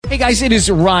Hey guys, it is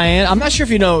Ryan. I'm not sure if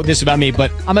you know this about me, but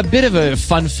I'm a bit of a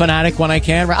fun fanatic when I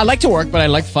can. I like to work, but I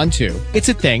like fun too. It's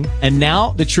a thing. And now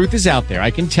the truth is out there.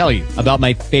 I can tell you about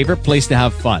my favorite place to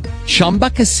have fun. Chumba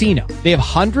Casino. They have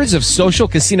hundreds of social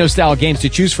casino style games to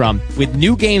choose from with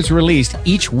new games released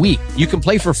each week. You can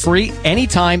play for free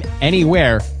anytime,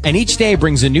 anywhere. And each day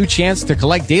brings a new chance to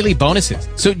collect daily bonuses.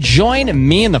 So join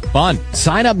me in the fun.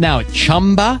 Sign up now at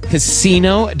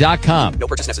ChumbaCasino.com. No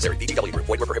purchase necessary. VGW Group.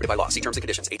 Void where prohibited by law. See terms and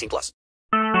conditions. 18+.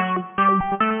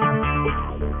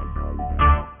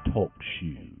 Talk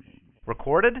shoes.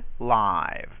 Recorded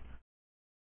live.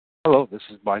 Hello, this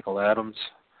is Michael Adams.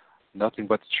 Nothing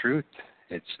but the truth.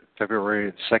 It's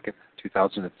February 2nd,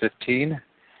 2015.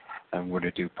 I'm going to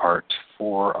do part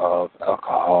 4 of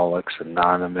Alcoholics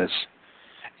Anonymous.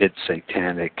 Its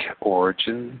Satanic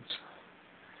Origins.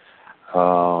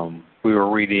 We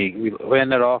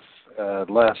ended off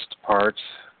last part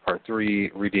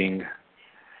 3, reading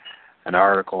an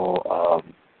article of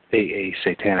AA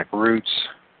Satanic Roots,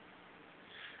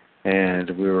 and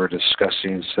we were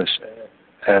discussing such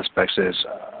aspects as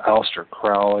Aleister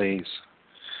Crowley's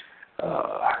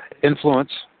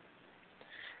influence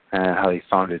and how he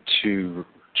founded 2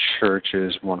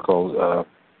 churches, one called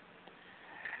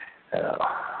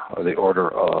the Order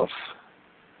of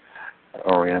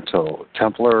Oriental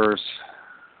Templars,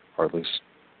 or at least,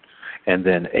 and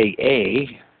then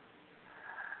AA,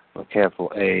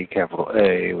 capital A,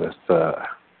 with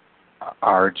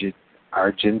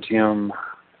Argentium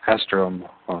Astrum,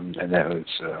 and that was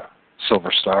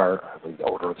Silver Star, I believe the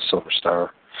Order of the Silver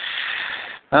Star.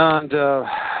 And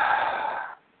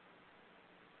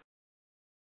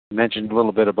mentioned a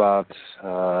little bit about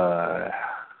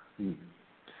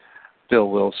Bill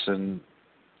Wilson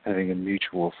having a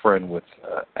mutual friend with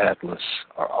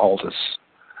Aldous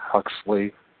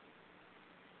Huxley.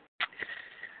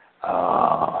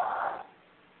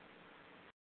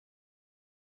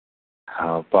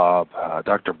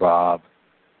 Dr. Bob,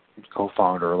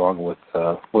 co-founder, along with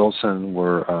Wilson,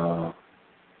 were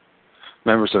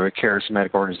members of a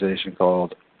charismatic organization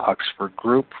called Oxford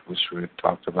Group, which we've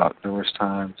talked about numerous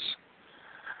times.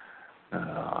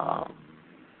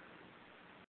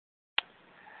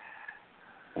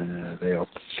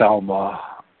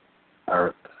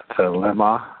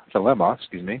 Thelema,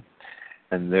 excuse me,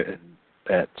 and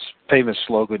that famous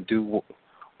slogan, "Do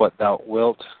what thou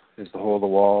wilt," is the whole of the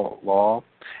law.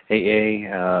 AA,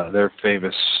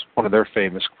 one of their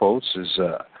famous quotes is,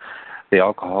 "The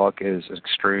alcoholic is an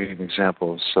extreme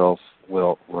example of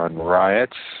self-will run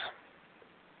riot."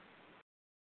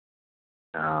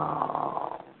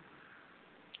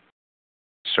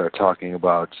 Start talking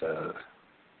about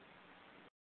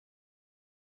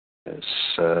as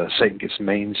Satan gets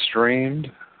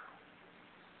mainstreamed.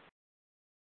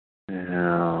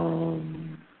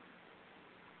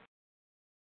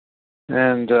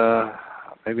 And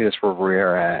maybe that's where we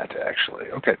are at,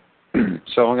 actually. Okay,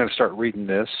 so I'm going to start reading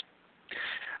this.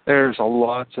 There's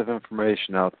lots of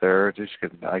information out there. It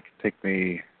could take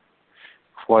me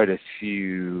quite a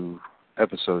few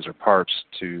episodes or parts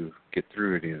to get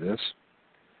through any of this.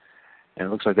 And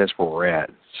it looks like that's where we're at.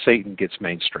 Satan gets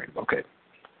mainstream. Okay.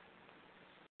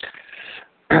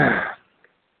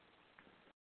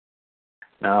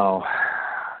 Now,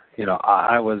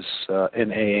 I was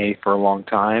in AA for a long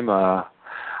time. I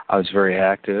was very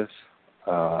active.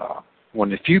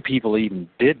 One of the few people even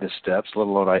did the steps, let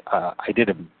alone I did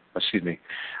them. Excuse me,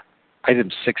 I did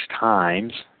them 6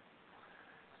 times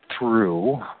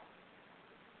through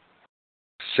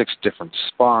 6 different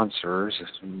sponsors.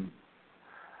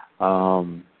 I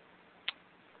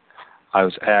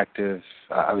was active.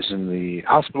 I was in the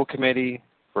hospital committee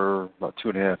for about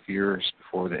 2.5 years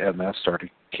before the MS started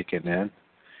kicking in.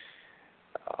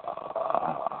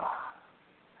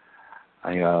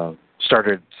 I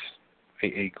started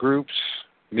AA groups,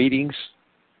 meetings,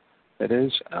 that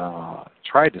is,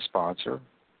 tried to sponsor.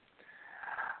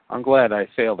 I'm glad I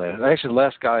failed at it. Actually, the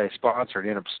last guy I sponsored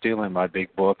ended up stealing my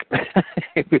big book,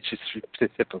 which is a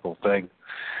typical thing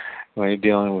when you're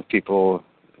dealing with people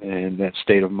in that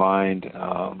state of mind.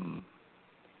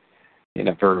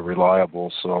 Not very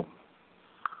reliable. So,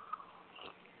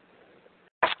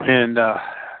 and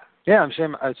it's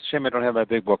a shame I don't have my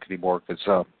big book anymore,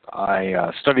 because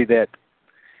I studied that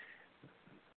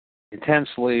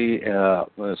intensely.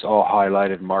 It's all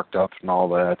highlighted, marked up, and all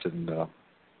that, and it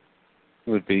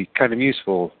would be kind of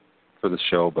useful for the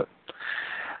show. But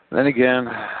then again,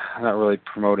 I'm not really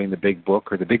promoting the big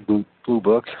book or the big blue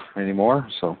book anymore.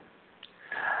 So.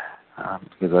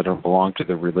 Because I don't belong to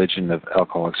the religion of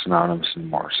Alcoholics Anonymous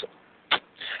anymore. So,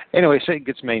 anyway, Satan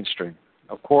gets mainstream.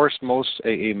 Of course, most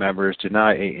AA members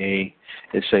deny AA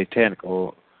is satanic.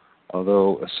 Well,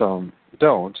 although some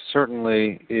don't.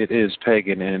 Certainly it is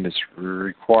pagan in its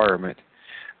requirement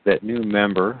that the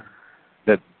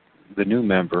new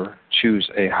member choose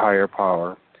a higher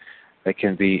power that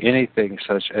can be anything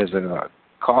such as a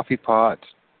coffee pot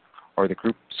or the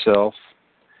group itself,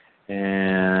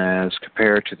 as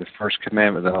compared to the first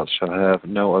commandment, thou shalt have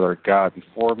no other God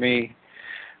before me.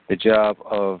 The job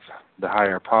of the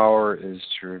higher power is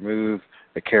to remove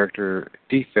the character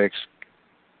defects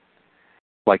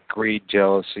like greed,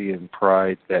 jealousy, and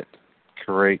pride that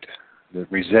create the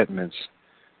resentments,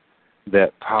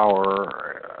 that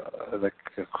power, the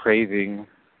craving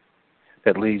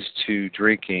that leads to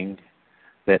drinking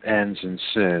that ends in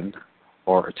sin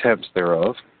or attempts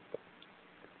thereof.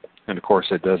 And of course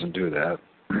it doesn't do that.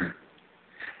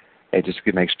 It just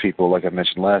makes people, like I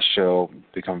mentioned last show,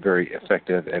 become very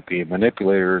effective at being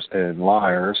manipulators and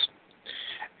liars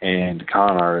and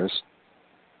con artists.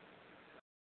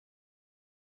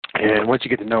 And once you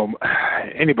get to know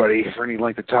anybody for any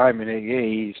length of time in AA,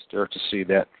 you start to see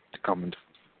that come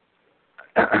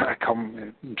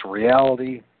into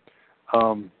reality.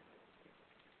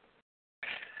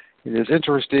 It is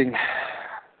interesting,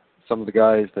 some of the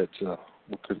guys that were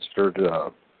considered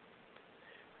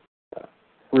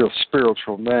real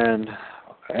spiritual men,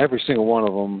 every single one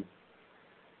of them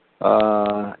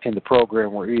in the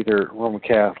program were either Roman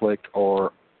Catholic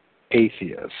or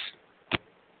atheists.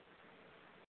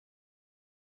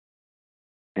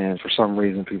 And for some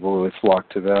reason, people really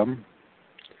flocked to them.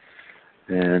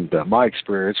 And my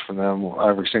experience from them,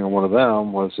 every single one of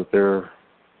them, was that they're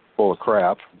full of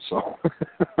crap. So,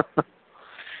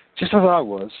 just as I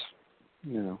was,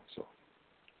 so.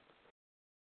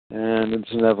 And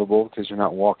it's inevitable because you're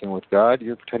not walking with God,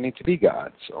 you're pretending to be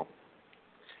God. So,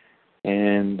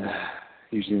 and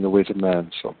using the ways of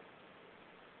men. So,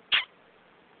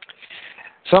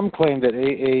 some claim that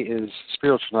AA is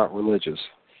spiritual, not religious,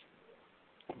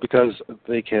 because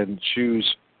they can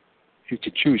choose. You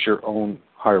can choose your own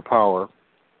higher power,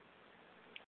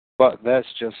 but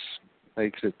that's just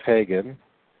makes it pagan.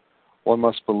 One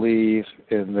must believe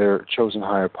in their chosen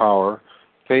higher power.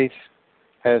 Faith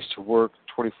has to work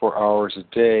 24 hours a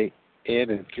day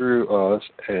in and through us,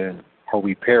 or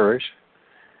we perish.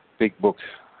 Big Book,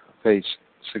 page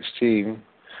 16.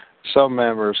 Some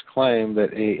members claim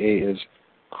that AA is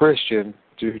Christian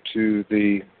due to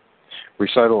the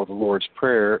recital of the Lord's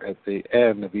Prayer at the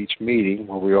end of each meeting,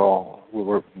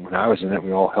 where when I was in it,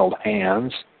 we all held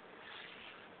hands,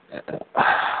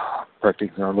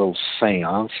 practicing our little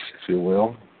seance, if you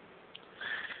will.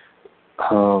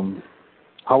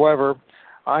 However,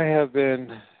 I have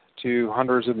been to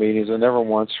hundreds of meetings. I never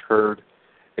once heard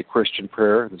a Christian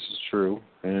prayer. This is true.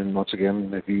 And once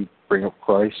again, if you bring up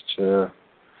Christ,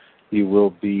 you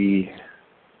will be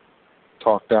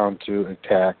talked down to,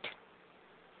 attacked,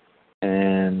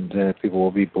 and people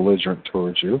will be belligerent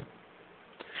towards you.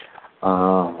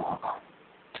 I'm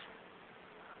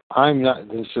not,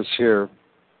 this is here,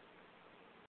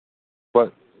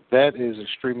 but that is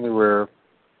extremely rare.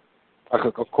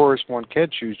 Of course, one can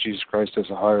choose Jesus Christ as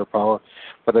a higher power,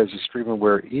 but that is extremely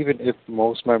rare. Even if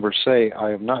most members say,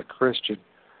 I am not Christian,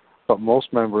 but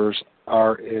most members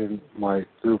are in my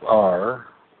group are,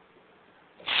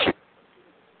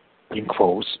 in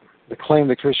quotes, the claim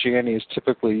that Christianity is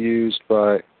typically used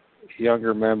by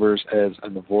younger members as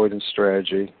an avoidance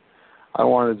strategy. I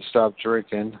wanted to stop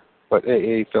drinking, but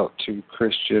AA felt too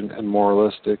Christian and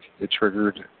moralistic. It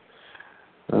triggered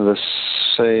the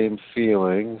same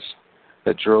feelings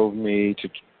that drove me to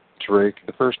drink in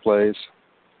the first place.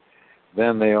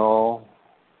 Then they all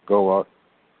go out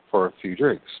for a few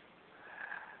drinks.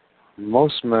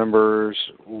 Most members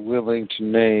willing to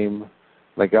name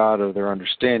the God of their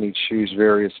understanding choose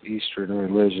various Eastern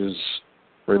religions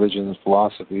and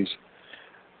philosophies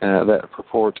that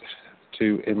purport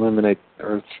to eliminate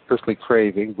earthly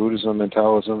craving. Buddhism and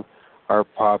Taoism are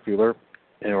popular,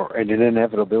 and an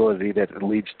inevitability that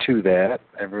leads to that.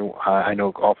 I know an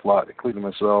awful lot, including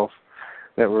myself,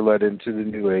 that were led into the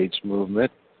New Age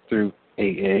movement through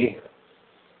AA.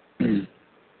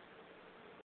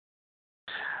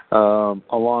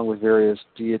 Along with various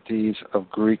deities of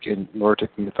Greek and Nordic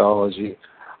mythology.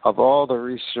 Of all the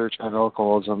research on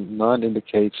alcoholism, none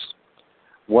indicates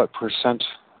what percent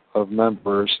of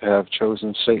members have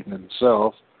chosen Satan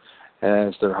himself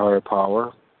as their higher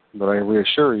power, but I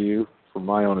reassure you, from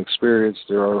my own experience,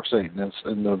 there are Satanists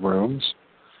in the rooms,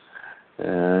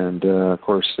 and of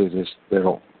course they're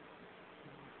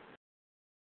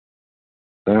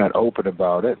not open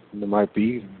about it. There might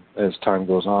be, as time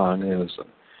goes on, as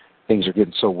things are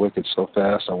getting so wicked so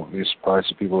fast. I wouldn't be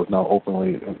surprised if people are now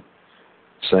openly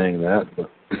saying that. But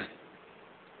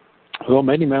Though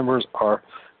many members are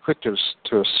quick to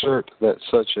assert that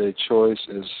such a choice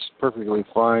is perfectly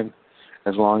fine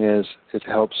as long as it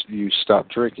helps you stop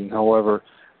drinking. However,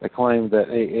 the claim that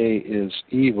AA is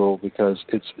evil because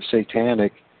it's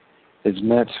satanic is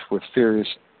met with furious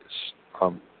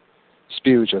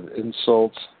spewage of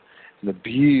insults and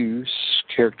abuse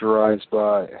characterized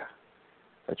by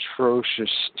atrocious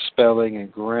spelling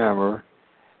and grammar,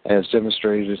 as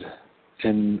demonstrated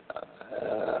in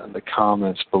the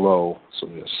comments below. So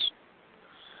yes.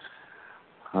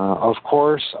 Of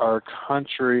course, our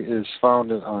country is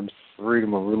founded on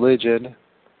freedom of religion,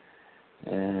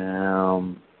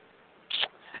 and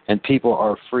people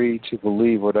are free to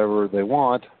believe whatever they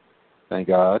want, thank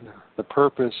God. The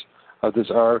purpose of this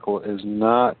article is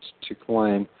not to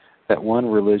claim that one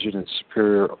religion is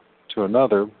superior to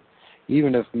another,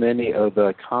 even if many of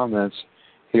the comments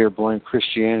here blame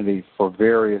Christianity for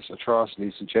various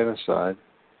atrocities and genocide,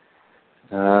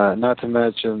 not to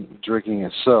mention drinking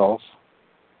itself.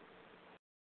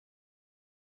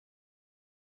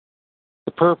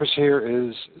 The purpose here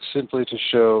is simply to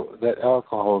show that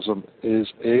alcoholism is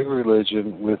a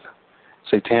religion with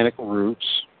satanic roots,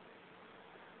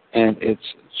 and its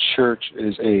church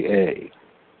is AA.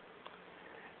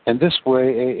 And this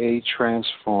way, AA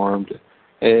transformed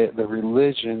the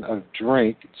religion of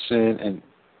drink, sin, and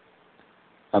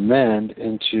amend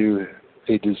into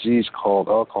a disease called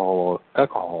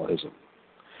alcoholism.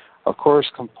 Of course,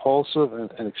 compulsive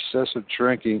and excessive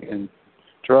drinking and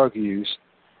drug use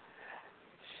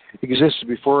existed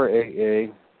before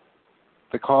AA.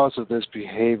 The cause of this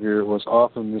behavior was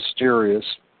often mysterious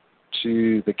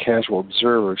to the casual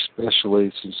observer,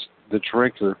 especially since the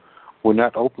drinker would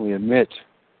not openly admit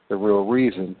the real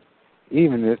reason,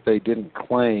 even if they didn't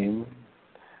claim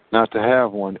not to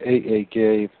have one. AA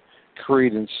gave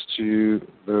credence to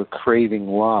the craving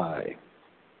lie.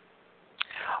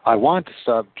 I want to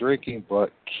stop drinking,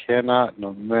 but cannot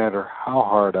no matter how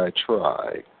hard I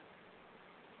try.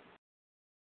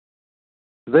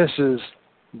 This is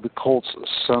the cult's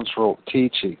central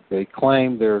teaching. They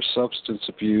claim their substance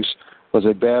abuse was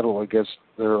a battle against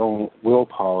their own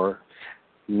willpower,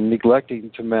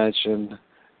 neglecting to mention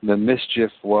the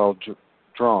mischief while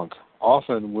drunk,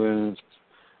 often with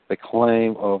the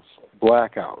claim of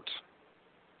blackout.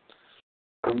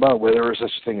 And by the way, there is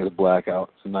such a thing as a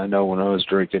blackout, and I know when I was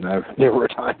drinking, there were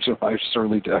times when I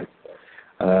certainly did.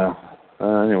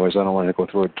 Anyways, I don't want to go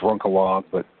through a drunk-a-log,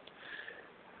 but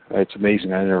it's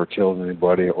amazing I never killed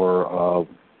anybody or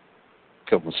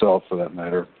killed myself, for that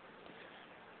matter.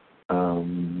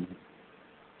 So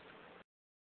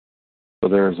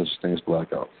there is such a thing as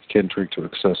blackout. You can drink to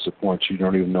excessive points you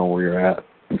don't even know where you're at.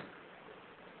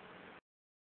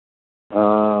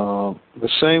 The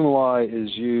same lie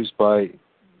is used by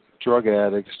drug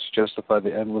addicts to justify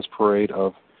the endless parade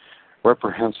of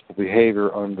reprehensible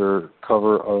behavior under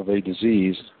cover of a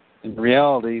disease. In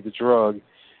reality, the drug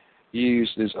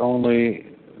used is only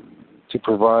to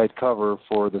provide cover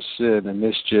for the sin and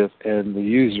mischief, and the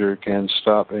user can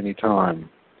stop any time.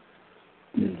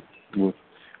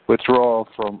 Withdrawal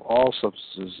from all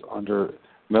substances under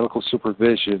medical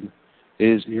supervision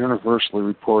is universally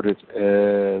reported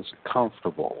as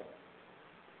comfortable.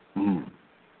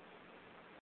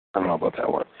 I don't know about that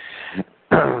one.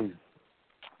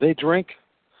 They drink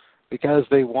because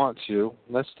they want to.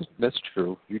 That's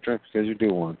true. You drink because you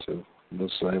do want to. They'll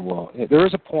say, well, there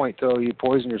is a point, though, you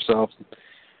poison yourself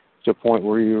to a point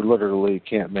where you literally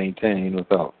can't maintain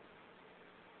without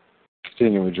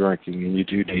continually drinking, and you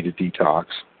do need a detox.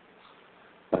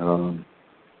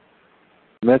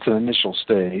 That's an initial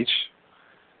stage,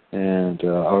 and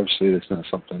obviously it's not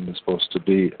something that's supposed to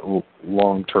be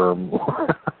long-term.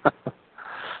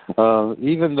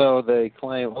 Even though they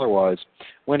claim otherwise.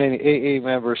 When an AA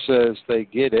member says they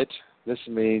get it, this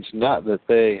means not that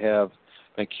they have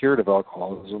been cured of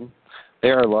alcoholism. They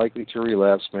are likely to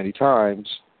relapse many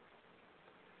times,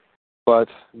 but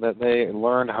that they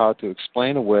learn how to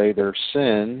explain away their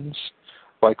sins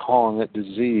by calling it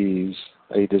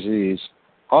a disease.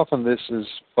 Often this is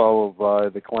followed by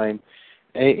the claim,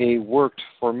 AA worked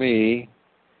for me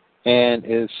and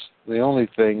is the only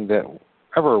thing that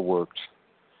ever worked.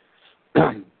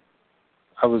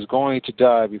 I was going to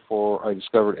die before I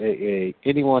discovered AA.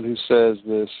 Anyone who says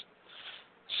this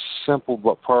simple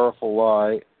but powerful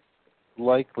lie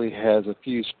likely has a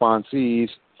few sponsees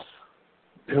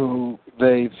who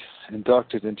they've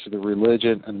inducted into the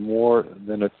religion, and more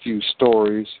than a few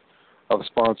stories of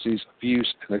sponsees'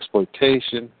 abuse and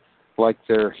exploitation, like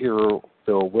their hero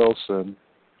Bill Wilson.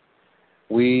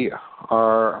 We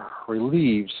are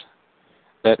relieved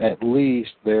that at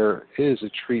least there is a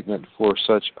treatment for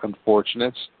such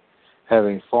unfortunates.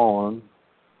 having fallen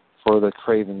for the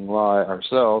craving lie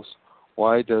ourselves,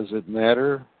 why does it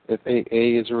matter if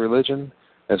AA is a religion,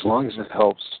 as long as it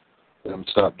helps them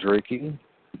stop drinking?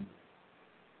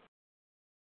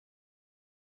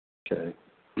 Okay.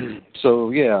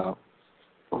 So, yeah,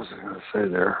 what was I going to say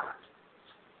there?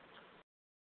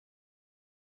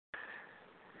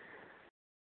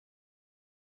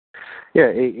 Yeah,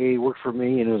 AA worked for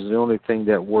me, and it was the only thing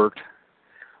that worked.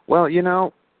 Well,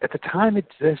 at the time,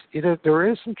 there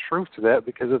is some truth to that,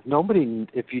 because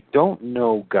if you don't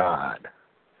know God,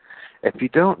 if you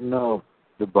don't know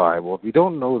the Bible, if you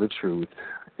don't know the truth,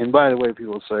 and by the way,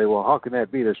 people say, well, how can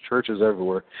that be? There's churches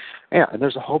everywhere. Yeah, and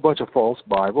there's a whole bunch of false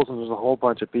Bibles, and there's a whole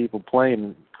bunch of people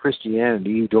playing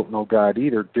Christianity who don't know God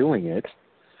either doing it.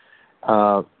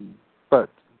 But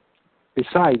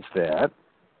besides that,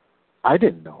 I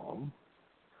didn't know him.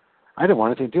 I didn't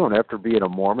want anything to do with it. After being a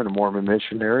Mormon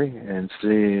missionary, and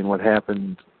seeing what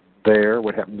happened there,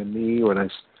 what happened to me, when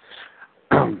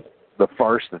the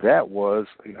farce that was,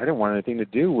 I didn't want anything to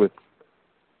do with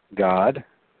God,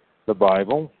 the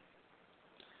Bible.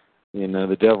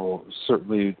 The devil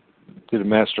certainly did a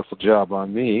masterful job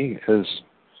on me, because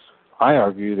I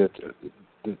argue that at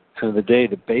the end of the day,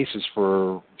 the basis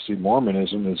for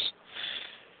Mormonism is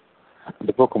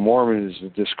the Book of Mormon is to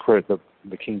discredit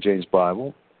the King James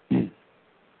Bible,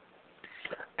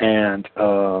 and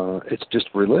it's just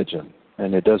religion,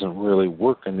 and it doesn't really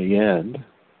work in the end.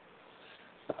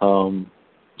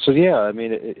 So yeah, I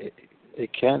mean,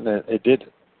 it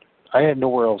did. I had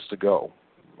nowhere else to go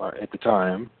at the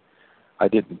time. I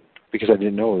didn't, because I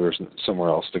didn't know there was somewhere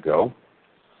else to go.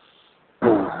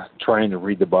 Trying to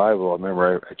read the Bible, I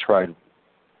remember I tried,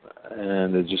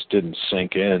 and it just didn't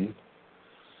sink in.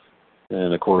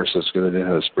 And of course, it's going to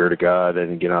have the Spirit of God. I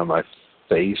didn't get on my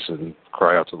face and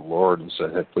cry out to the Lord and say,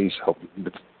 hey, please help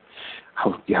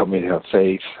me to have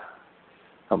faith,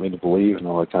 help me to believe, and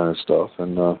all that kind of stuff.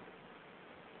 And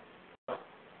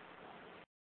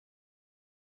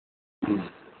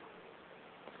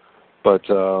but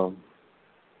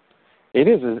it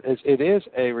is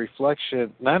a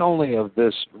reflection not only of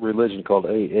this religion called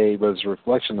AA, but it's a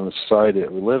reflection of the society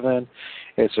that we live in.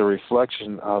 It's a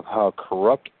reflection of how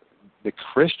corrupt the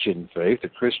Christian faith, the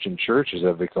Christian churches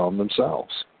have become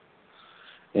themselves,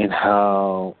 and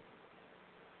how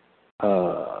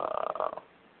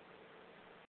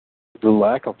the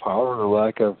lack of power, the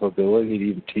lack of ability to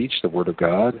even teach the Word of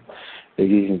God, that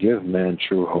you can give man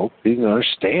true hope, even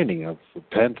understanding of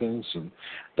repentance and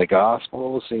the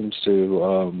gospel seems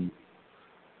to,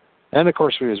 and of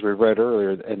course, as we read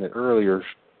earlier in the earlier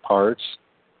parts,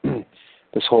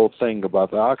 this whole thing about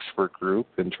the Oxford group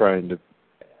and trying to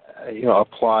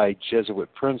apply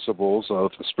Jesuit principles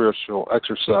of the spiritual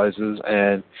exercises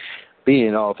and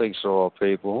being all things to all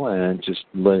people, and just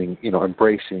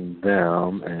embracing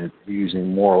them and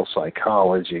using moral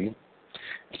psychology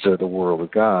instead of the Word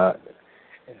of God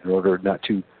in order not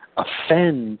to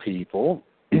offend people.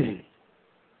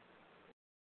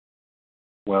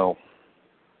 Well,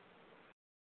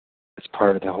 it's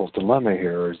part of the whole dilemma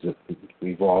here, is that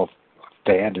we've all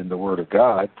abandoned the Word of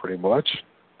God pretty much.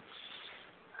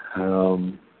 At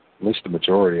least the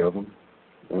majority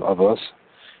of us,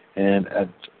 and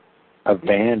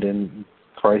abandon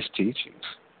Christ's teachings.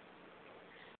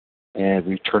 And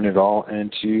we turn it all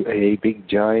into a big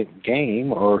giant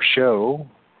game or show,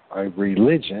 a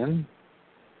religion.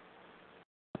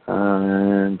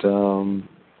 And of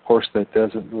course that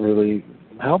doesn't really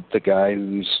help the guy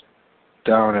who's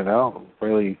down and out,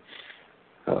 really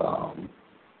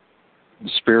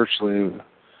spiritually,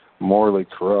 morally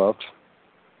corrupt.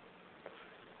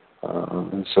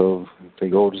 And so they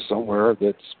go to somewhere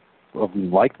that's of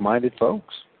like-minded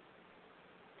folks.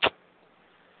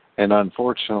 And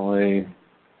unfortunately,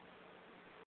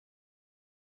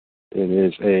 it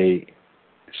is a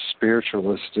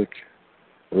spiritualistic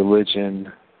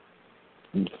religion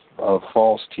of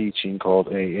false teaching called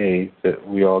AA that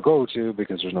we all go to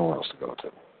because there's nowhere else to go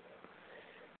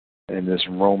to in this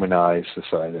Romanized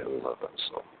society that we live in.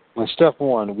 So, on step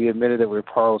one, we admitted that we're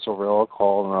powerless over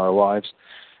alcohol and our lives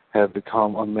have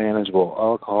become unmanageable.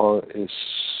 Alcohol is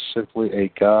simply a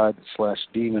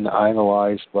god/demon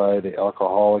idolized by the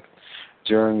alcoholic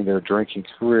during their drinking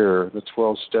career. The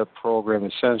 12-step program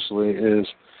essentially is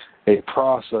a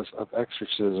process of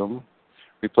exorcism,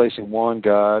 replacing one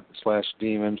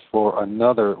god/demon for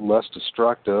another less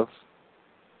destructive.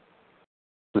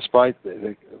 Despite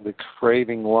the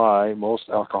craving lie, most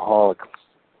alcoholics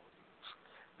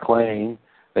claim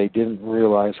they didn't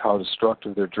realize how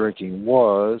destructive their drinking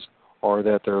was, or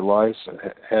that their lives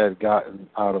had gotten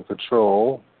out of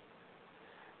control.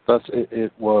 Thus,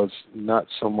 it was not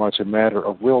so much a matter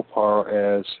of willpower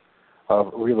as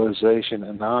of realization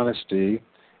and honesty.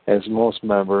 As most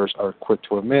members are quick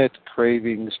to admit,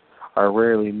 cravings are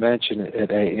rarely mentioned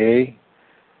at AA.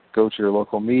 Go to your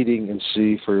local meeting and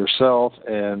see for yourself.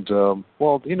 And,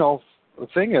 the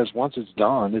thing is, once it's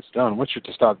done, it's done. Once you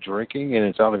stop drinking and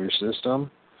it's out of your system,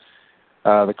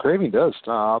 the craving does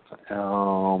stop.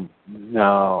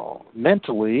 Now,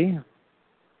 mentally,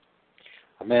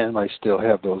 a man might still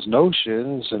have those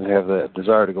notions and have the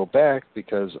desire to go back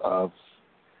because of,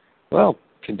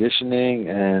 conditioning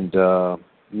and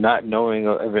not knowing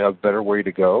a better way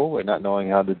to go and not knowing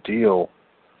how to deal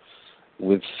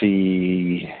with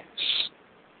the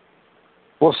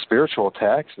spiritual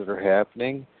attacks that are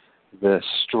happening, the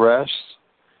stress,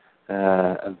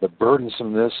 the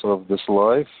burdensomeness of this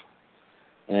life,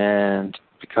 and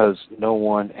because no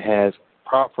one has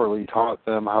properly taught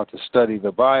them how to study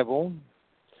the Bible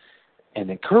and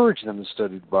encourage them to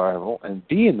study the Bible and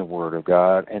be in the Word of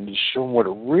God and to show them what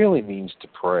it really means to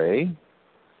pray,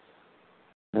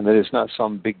 and that it's not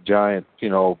some big giant,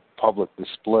 public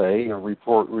display or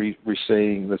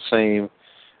reciting the same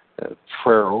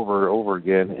prayer over and over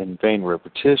again in vain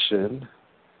repetition,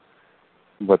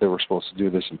 but they were supposed to do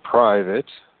this in private.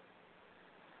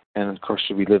 And of course,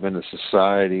 we live in a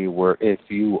society where if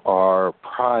you are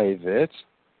private,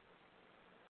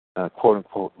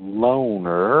 quote-unquote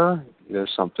loner, there's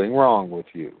something wrong with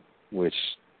you, which,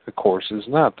 of course, is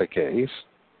not the case.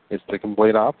 It's the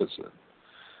complete opposite.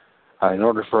 In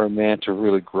order for a man to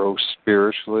really grow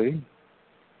spiritually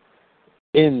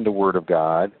in the Word of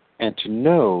God and to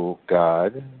know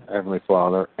God, Heavenly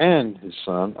Father, and His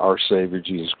Son, our Savior,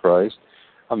 Jesus Christ,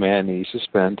 a man needs to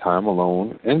spend time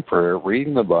alone in prayer,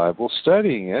 reading the Bible,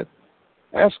 studying it,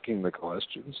 asking the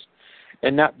questions,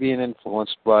 and not being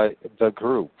influenced by the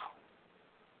group.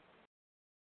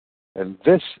 And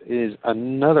this is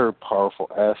another powerful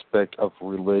aspect of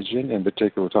religion. In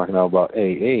particular, we're talking now about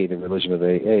AA, the religion of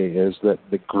AA, is that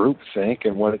the group think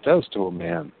and what it does to a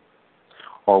man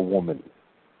or woman.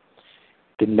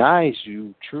 Denies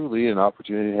you truly an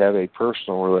opportunity to have a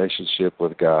personal relationship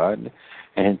with God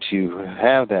and to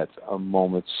have that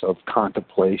moments of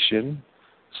contemplation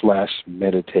 /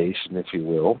 meditation, if you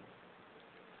will.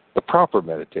 The proper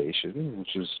meditation,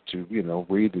 which is to,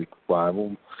 read the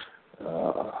Bible,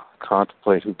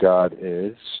 contemplate who God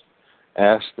is,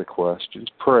 ask the questions,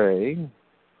 pray,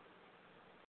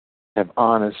 have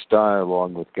honest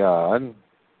dialogue with God.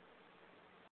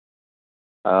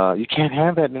 You can't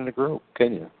have that in a group,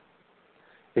 can you?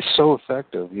 It's so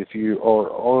effective if you are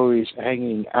always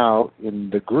hanging out in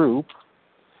the group,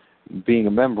 being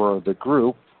a member of the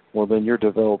group. Well, then you're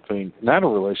developing not a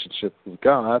relationship with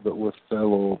God, but with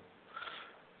fellow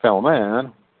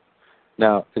man.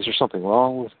 Now, is there something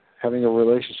wrong with having a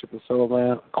relationship with fellow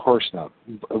man? Of course not.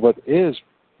 What is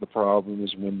the problem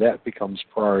is when that becomes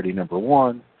priority number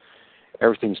one,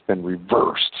 everything's been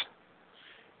reversed.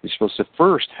 You're supposed to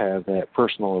first have that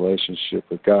personal relationship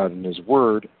with God and His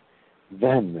Word,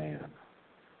 then man.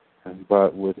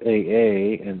 But with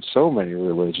AA and so many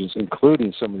religions,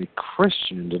 including so many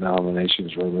Christian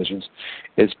denominations, religions,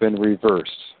 it's been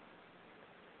reversed.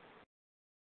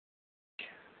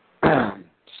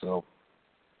 So,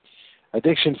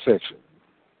 addiction fiction.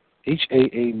 Each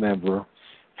AA member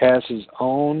has his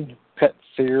own pet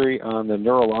theory on the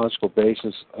neurological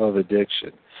basis of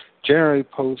addiction, generally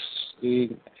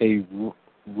posting a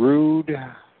Rube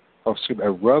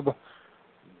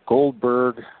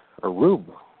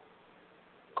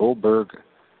Goldberg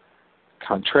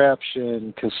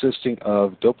contraption consisting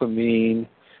of dopamine,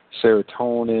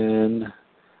 serotonin,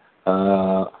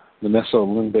 the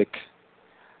mesolimbic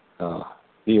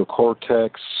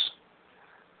neocortex,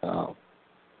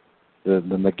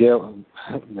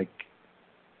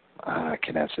 I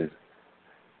cannot say it.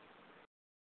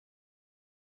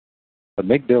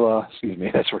 Amygdala,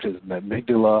 that's what it is,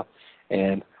 amygdala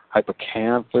and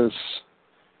hippocampus.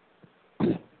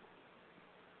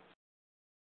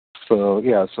 So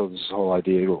this whole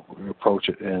idea, we approach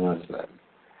it in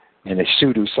a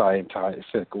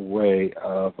pseudoscientific way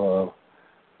of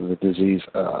the disease,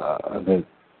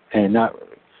 and not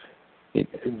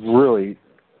really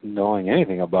knowing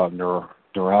anything about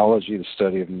neurology, the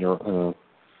study of in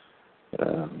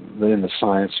the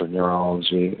science of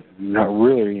neurology, not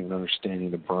really even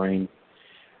understanding the brain.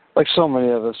 Like so many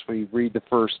of us, we read the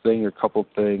first thing or a couple of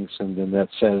things, and then that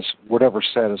says whatever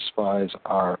satisfies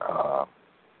our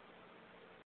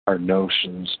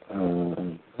notions,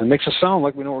 and makes us sound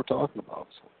like we know what we're talking about.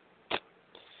 So,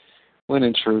 when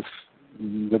in truth,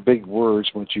 the big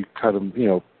words, once you cut them,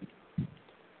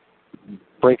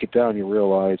 break it down, you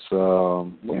realize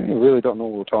we really don't know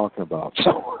what we're talking about.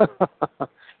 So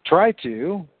try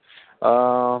to,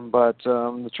 but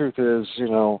the truth is,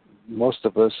 most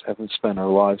of us haven't spent our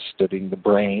lives studying the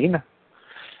brain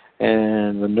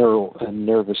and the neural and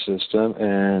nervous system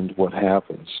and what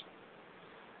happens.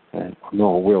 And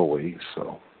nor will we.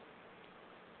 So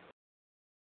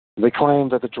they claim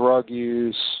that the drug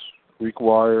use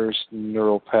requires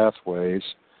neural pathways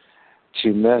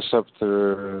to mess up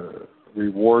the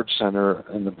reward center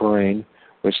in the brain,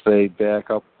 which they back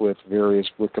up with various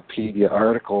Wikipedia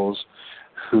articles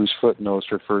whose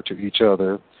footnotes refer to each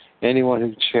other. Anyone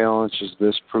who challenges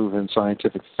this proven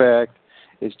scientific fact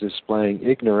is displaying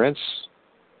ignorance.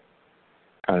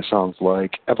 Kind of sounds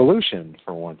like evolution,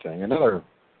 for one thing. Another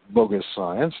bogus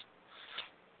science.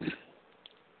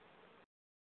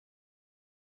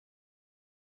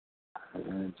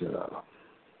 And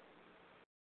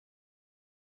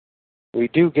we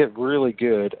do get really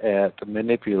good at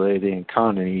manipulating and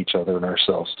conning each other and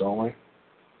ourselves, don't we?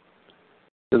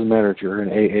 Doesn't matter if you're in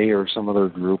AA or some other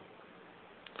group.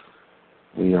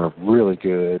 We are really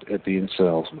good at being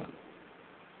salesmen.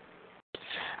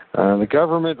 The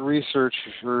government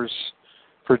researchers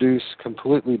produce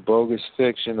completely bogus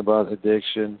fiction about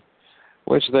addiction,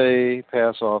 which they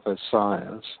pass off as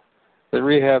science. The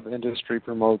rehab industry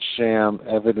promotes sham,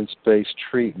 evidence-based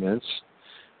treatments.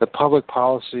 The public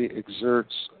policy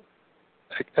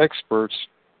experts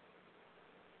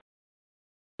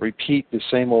repeat the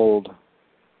same old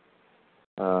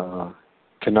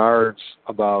canards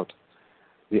about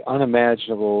the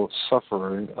unimaginable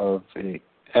suffering of the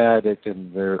addict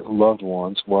and their loved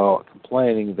ones, while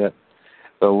complaining that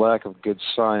the lack of good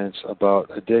science about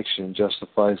addiction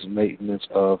justifies maintenance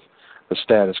of the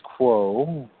status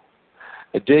quo.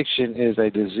 Addiction is a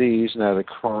disease, not a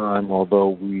crime, although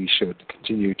we should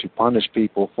continue to punish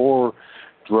people for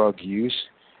drug use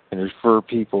and refer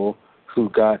people who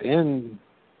got in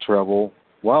trouble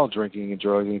while drinking and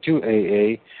drugging to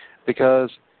AA, because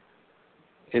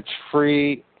it's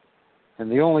free and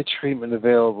the only treatment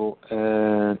available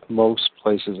in most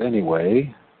places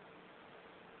anyway.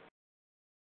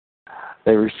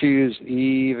 They refuse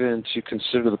even to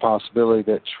consider the possibility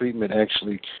that treatment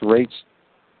actually creates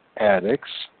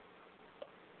addicts.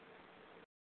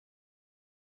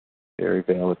 Very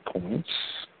valid points.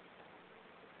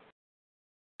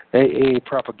 AA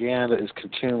propaganda is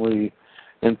continually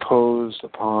imposed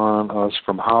upon us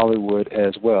from Hollywood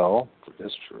as well.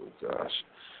 That's true, gosh.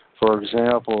 For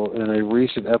example, in a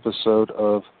recent episode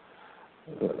of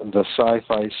the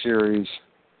sci-fi series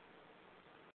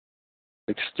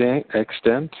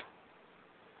Extent,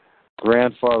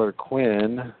 Grandfather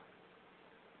Quinn,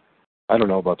 I don't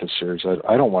know about this series.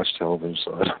 I don't watch television,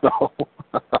 so I don't know.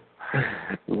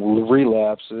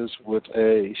 Relapses with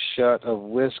a shot of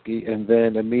whiskey and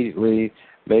then immediately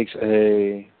makes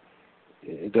a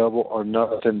double or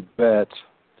nothing bet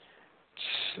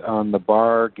on the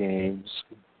bar game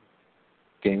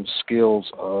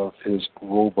skills of his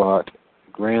robot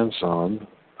grandson.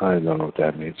 I don't know what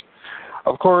that means.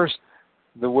 Of course,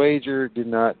 the wager did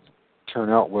not turn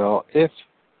out well. If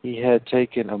he had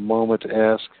taken a moment to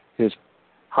ask his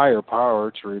higher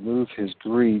power to remove his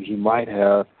greed, he might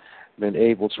have been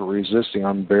able to resist the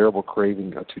unbearable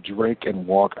craving to drink and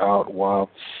walk out while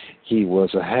he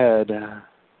was ahead.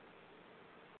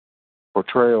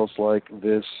 Portrayals like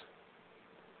this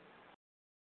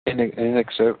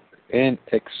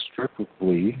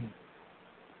inextricably,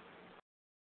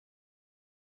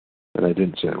 and I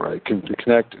didn't say it right, can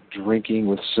connect drinking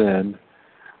with sin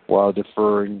while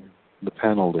deferring the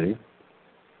penalty.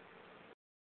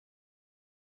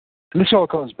 And this all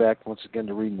comes back once again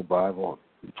to reading the Bible,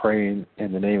 praying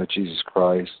in the name of Jesus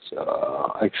Christ,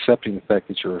 accepting the fact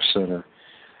that you're a sinner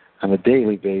on a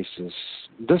daily basis.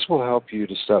 This will help you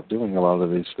to stop doing a lot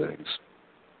of these things,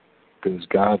 because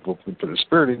God will put a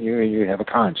spirit in you and you have a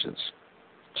conscience.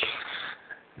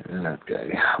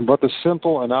 Okay. But the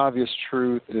simple and obvious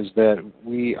truth is that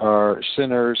we are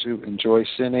sinners who enjoy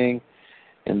sinning,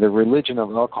 and the religion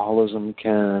of alcoholism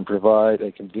can provide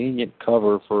a convenient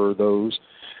cover for those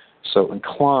so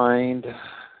inclined,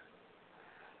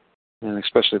 and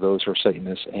especially those who are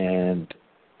Satanists and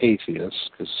atheists,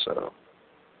 because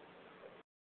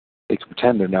they can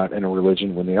pretend they're not in a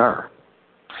religion when they are.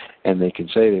 And they can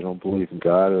say they don't believe in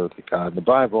God or the God in the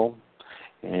Bible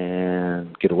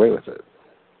and get away with it.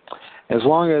 As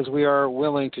long as we are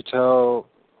willing to tell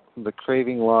the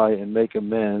craving lie and make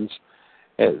amends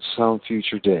at some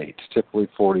future date, typically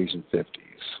 40s and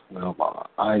 50s. Well,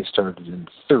 I started in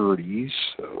the 30s,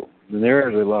 so there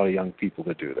are a lot of young people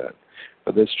that do that.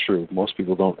 But that's true. Most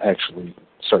people don't actually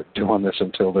start doing this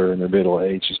until they're in their middle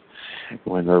ages,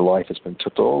 when their life has been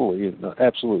totally and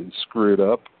absolutely screwed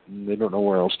up. And they don't know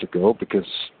where else to go because,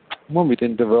 one, we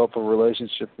didn't develop a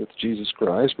relationship with Jesus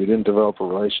Christ. We didn't develop a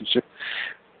relationship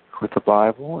with the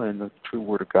Bible and the true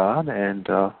Word of God. And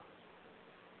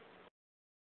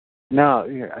now,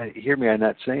 hear me, I'm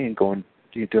not saying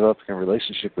developing a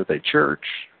relationship with a church,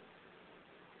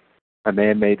 a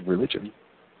man-made religion.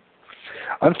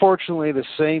 Unfortunately, the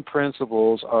same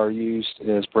principles are used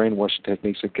as brainwashing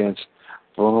techniques against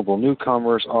vulnerable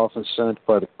newcomers, often sent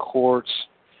by the courts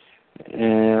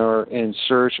or in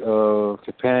search of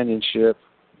companionship,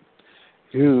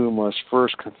 who must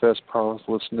first confess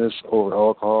powerlessness over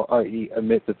alcohol, i.e.,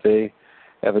 admit that they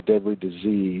have a deadly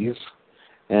disease,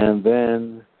 and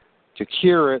then to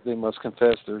cure it, they must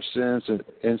confess their sins and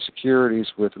insecurities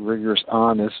with rigorous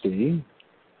honesty.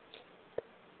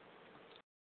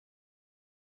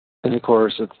 And, of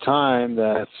course, at the time,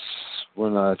 that's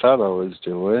when I thought I was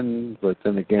doing, but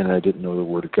then again, I didn't know the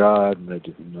Word of God, and I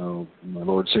didn't know my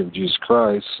Lord and Savior Jesus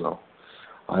Christ, so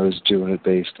I was doing it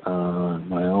based on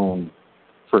my own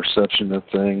perception of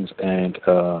things and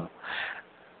the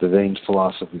vain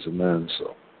philosophies of men.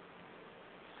 So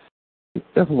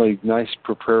definitely nice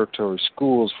preparatory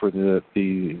schools for the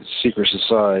secret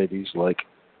societies like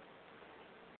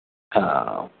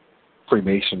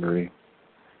Freemasonry,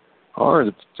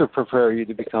 or to prepare you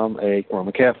to become a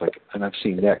Roman Catholic. And I've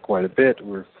seen that quite a bit,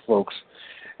 where folks,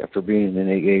 after being in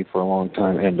AA for a long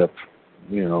time, end up,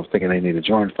 thinking they need to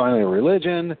join finally a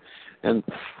religion, and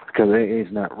because AA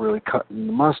is not really cutting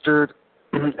the mustard,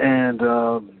 and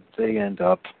they end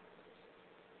up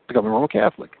becoming Roman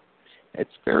Catholic.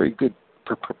 It's very good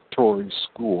preparatory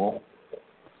school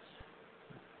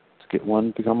to get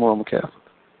one to become a Roman Catholic.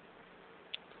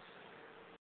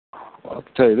 Well, I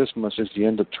can tell you this much: is you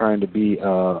end up trying to be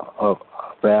a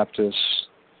Baptist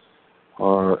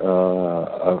or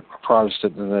a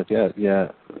Protestant, and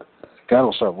that, God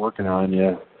will start working on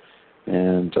you,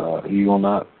 and you will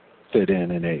not fit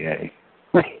in AA.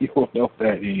 You will know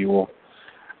that, and you will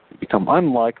become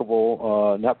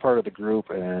unlikable, not part of the group,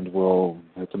 and will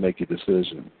have to make a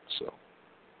decision. So,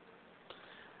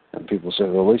 and people say,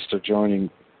 well, at least they're joining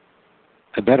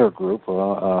a better group,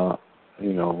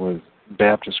 with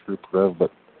Baptist group,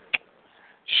 but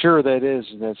sure that is,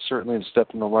 and that's certainly a step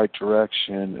in the right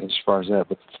direction as far as that.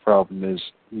 But the problem is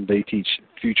they teach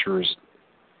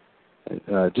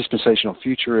dispensational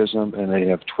futurism, and they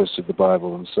have twisted the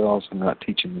Bible themselves and not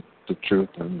teaching the truth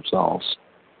themselves.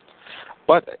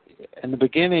 But in the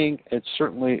beginning, it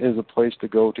certainly is a place to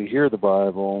go to hear the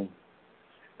Bible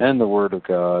and the Word of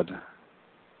God.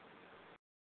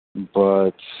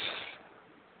 But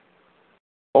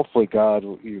hopefully God's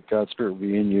Spirit will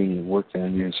be in you, and you work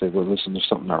on you and say, well, listen, there's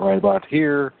something not right about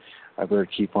here. I better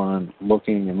keep on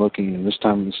looking, and this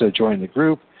time, instead of joining the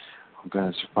group, I'm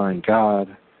going to find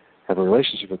God, have a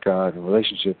relationship with God, a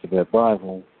relationship with that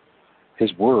Bible,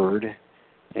 His Word,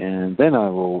 and then I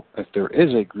will, if there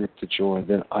is a group to join,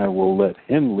 then I will let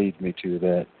Him lead me to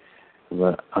that.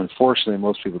 But unfortunately,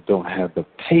 most people don't have the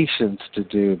patience to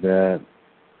do that.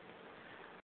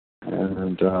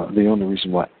 And the only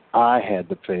reason why I had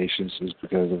the patience is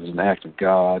because it was an act of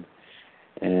God,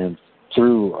 and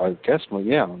through, I guess, my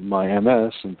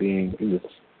MS and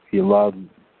He allowed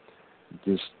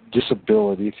this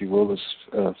disability, if you will, this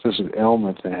physical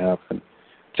ailment to happen,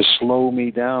 to slow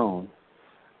me down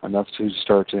enough to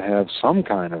start to have some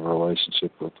kind of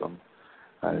relationship with them.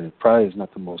 It probably is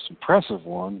not the most impressive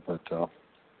one, but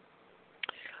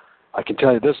I can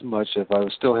tell you this much: if I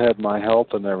still had my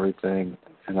health and everything,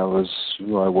 and I was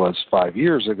who I was 5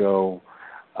 years ago,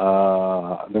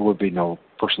 there would be no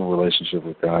personal relationship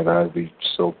with God. I'd be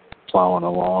still plowing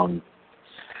along,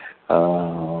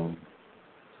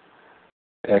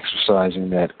 exercising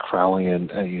that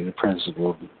Crowleyan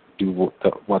principle: do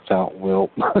what thou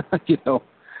wilt.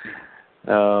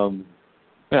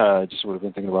 I just would have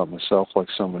been thinking about myself like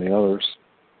so many others,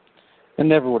 and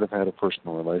never would have had a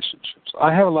personal relationship. So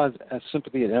I have a lot of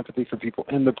sympathy and empathy for people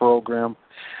in the program.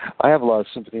 I have a lot of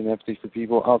sympathy and empathy for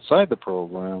people outside the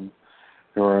program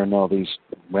who are in all these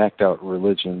whacked out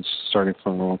religions, starting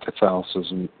from Roman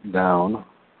Catholicism down,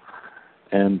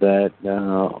 and that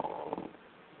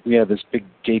we have this big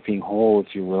gaping hole,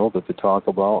 if you will, that they talk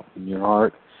about in your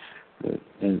heart,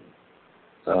 and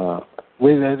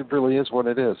it really is what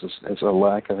it is. It's a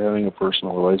lack of having a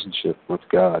personal relationship with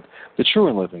God, the true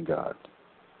and living God.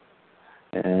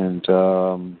 And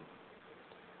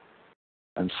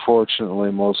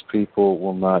unfortunately, most people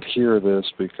will not hear this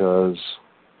because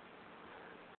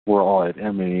we're all at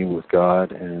enmity with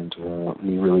God, and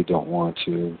we really don't want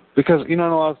to. Because, a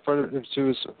lot of predators too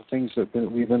is things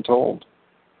that we've been told,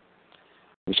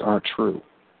 which aren't true.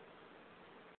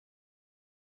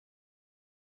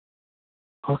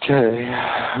 Okay,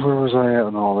 where was I at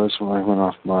in all this when I went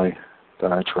off my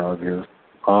diatribe here?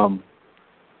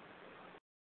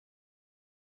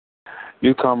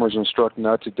 Newcomers instructed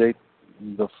not to date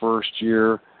the first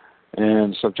year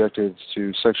and subjected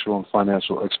to sexual and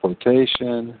financial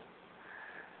exploitation.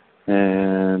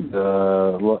 And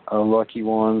lucky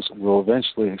ones will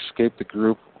eventually escape the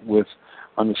group with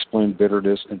unexplained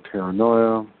bitterness and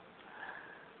paranoia.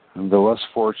 And the less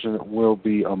fortunate will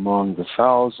be among the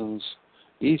thousands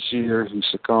each year who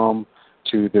succumb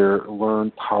to their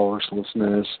learned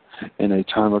powerlessness in a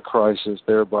time of crisis,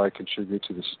 thereby contribute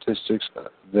to the statistics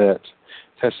that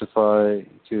testify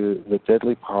to the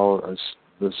deadly power of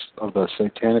the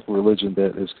satanic religion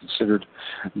that is considered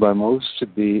by most to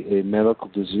be a medical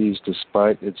disease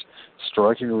despite its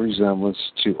striking resemblance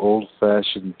to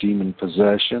old-fashioned demon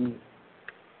possession.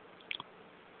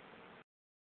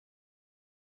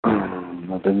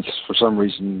 Then for some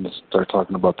reason start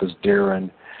talking about this Darren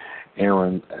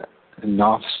Aronofsky,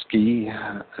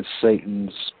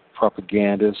 Satan's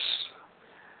propagandist.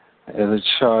 As a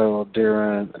child,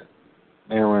 Darren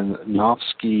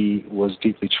Aronofsky was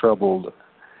deeply troubled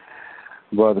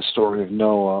by the story of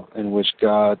Noah, in which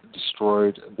God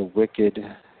destroyed the wicked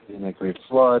in a great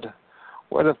flood.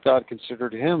 What if God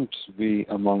considered him to be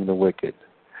among the wicked?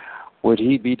 Would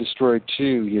he be destroyed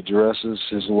too? He addresses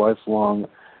his lifelong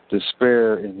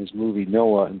despair in his movie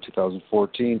Noah in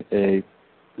 2014, a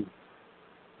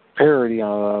parody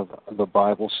of the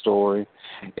Bible story,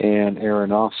 and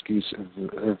Aronofsky's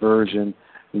version,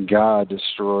 God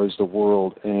destroys the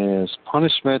world. As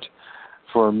punishment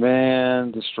for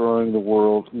man destroying the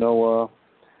world, Noah,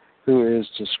 who is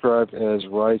described as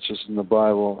righteous in the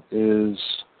Bible, is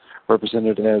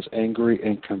represented as angry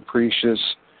and capricious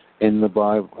in the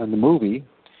Bible. In the movie,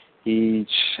 he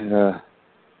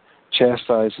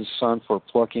chastises his son for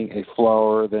plucking a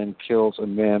flower, then kills a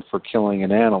man for killing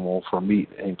an animal for meat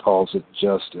and calls it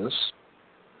justice.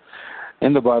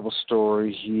 In the Bible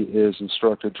story, he is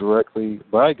instructed directly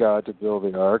by God to build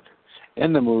the ark.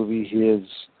 In the movie,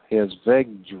 he has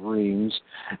vague dreams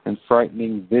and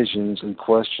frightening visions and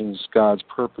questions God's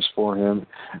purpose for him,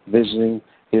 visiting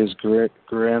his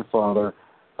great-grandfather,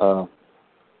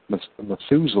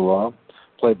 Methuselah,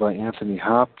 played by Anthony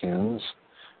Hopkins,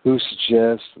 who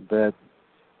suggests that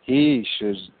he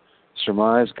should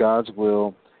surmise God's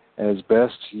will as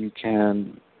best you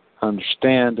can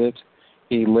understand it.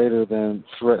 He later then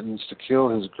threatens to kill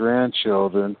his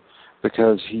grandchildren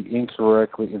because he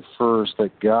incorrectly infers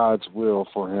that God's will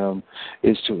for him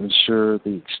is to ensure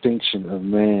the extinction of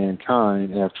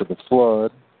mankind after the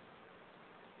flood.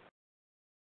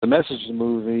 The message of the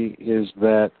movie is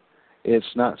that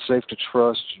it's not safe to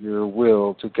trust your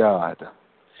will to God.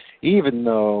 Even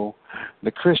though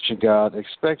the Christian God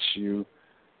expects you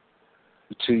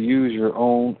to use your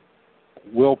own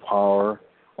willpower,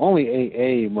 only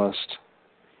AA must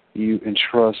you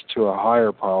entrust to a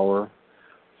higher power.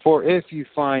 For if you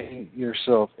find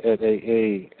yourself at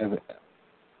AA,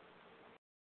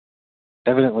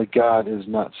 evidently God is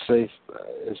not safe.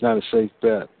 It's not a safe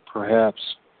bet. Perhaps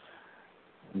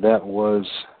that was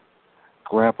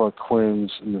Grandpa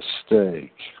Quinn's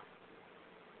mistake.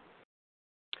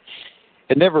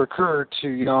 It never occurred to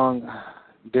young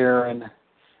Darren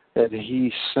that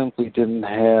he simply didn't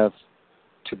have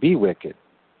to be wicked.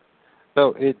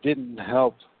 Though it didn't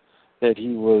help that he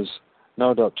was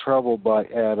no doubt troubled by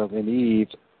Adam and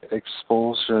Eve's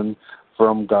expulsion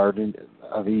from Garden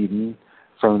of Eden,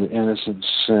 from the innocent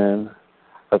sin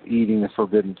of eating the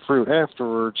forbidden fruit.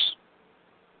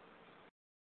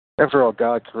 After all,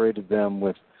 God created them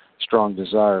with strong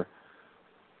desire.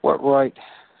 What right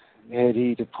had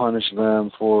he to punish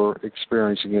them for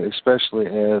experiencing it, especially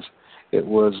as it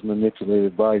was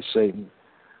manipulated by Satan,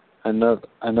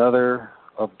 another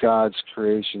of God's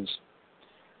creations?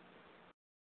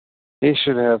 He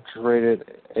should have created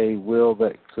a will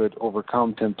that could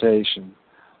overcome temptation.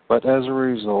 But as a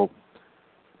result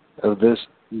of this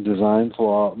design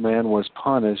flaw, man was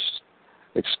punished,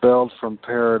 expelled from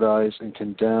paradise, and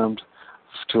condemned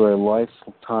to a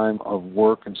lifetime of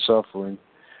work and suffering.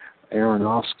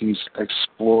 Aronofsky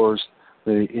explores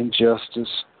the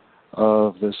injustice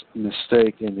of this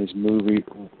mistake in his movie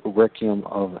Requiem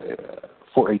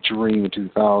for a Dream in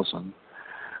 2000,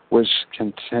 which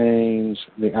contains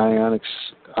the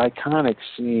iconic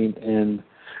scene in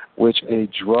which a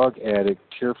drug addict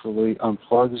tearfully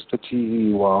unplugs the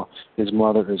TV while his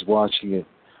mother is watching it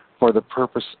for the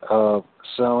purpose of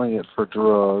selling it for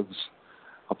drugs,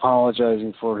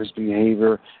 apologizing for his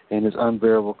behavior and his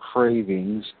unbearable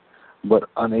cravings, but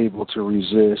unable to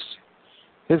resist.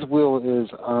 His will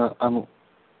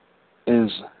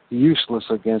is useless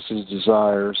against his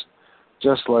desires,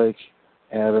 just like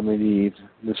Adam and Eve,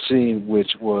 the scene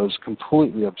which was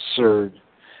completely absurd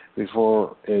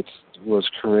before it was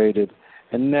created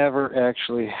and never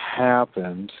actually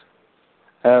happened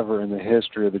ever in the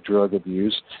history of the drug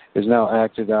abuse, is now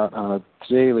acted out on a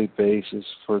daily basis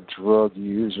for drug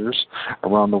users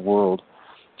around the world,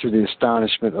 to the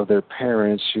astonishment of their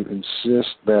parents who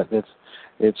insist that if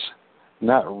it's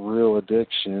not real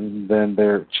addiction, then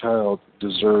their child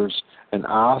deserves an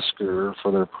Oscar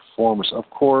for their performance. Of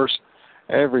course,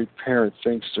 every parent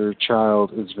thinks their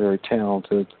child is very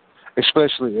talented,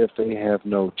 especially if they have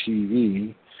no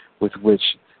TV with which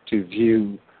to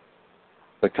view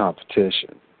the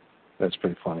competition. That's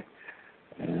pretty funny.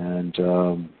 And,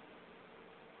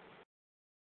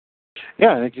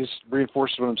 yeah, I think it just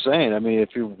reinforces what I'm saying. I mean,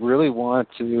 if you really want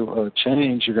to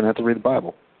change, you're going to have to read the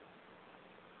Bible.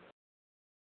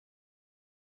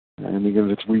 And you're going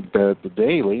to have to read the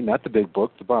daily, not the big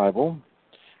book, the Bible.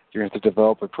 You're going to have to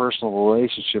develop a personal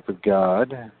relationship with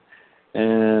God.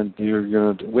 And you're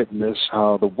going to witness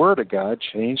how the Word of God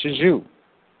changes you.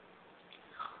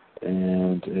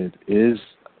 And it is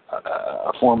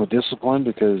a form of discipline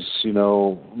because, you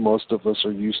know, most of us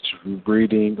are used to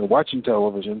reading or watching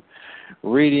television,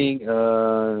 reading,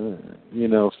 you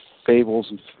know,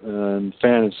 fables and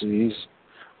fantasies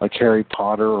like Harry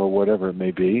Potter or whatever it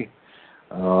may be.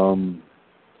 What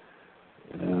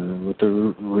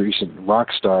the recent rock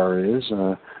star is,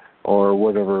 or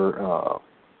whatever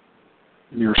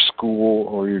your school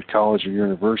or your college or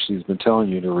university has been telling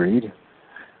you to read.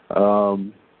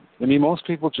 I mean, most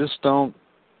people just don't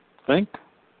think,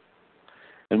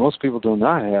 and most people do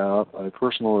not have a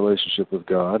personal relationship with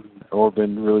God or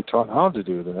been really taught how to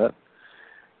do that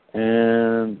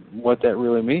and what that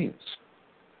really means.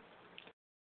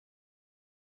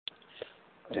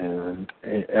 And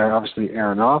obviously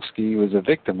Aronofsky was a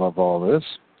victim of all this.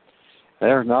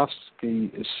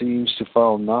 Aronofsky seems to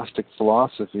follow Gnostic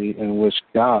philosophy in which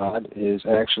God is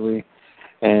actually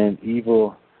an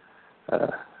evil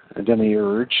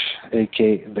demiurge,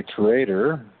 aka the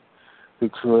creator, who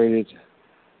created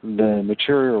the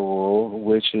material world,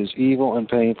 which is evil and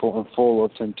painful and full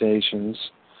of temptations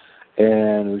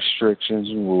and restrictions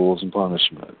and rules and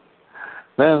punishment.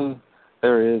 Then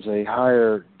there is a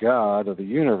higher God of the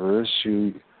universe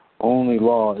whose only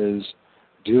law is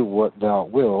do what thou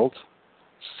wilt,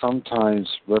 sometimes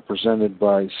represented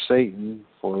by Satan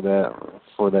for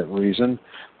that reason.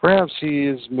 Perhaps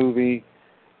his movies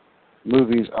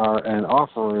are an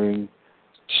offering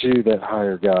to that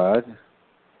higher God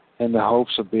in the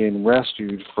hopes of being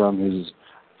rescued from his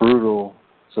brutal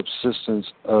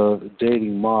subsistence of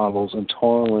dating models and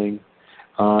toiling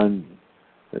on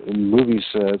movie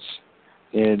sets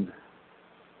in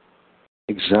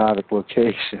exotic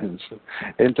locations.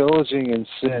 Indulging in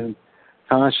sin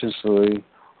consciously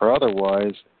or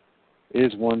otherwise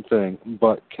is one thing,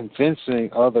 but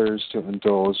convincing others to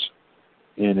indulge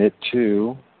in it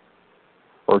too,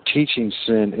 or teaching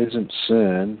sin isn't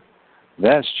sin,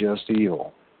 that's just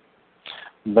evil.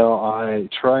 Though I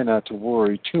try not to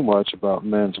worry too much about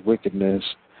men's wickedness,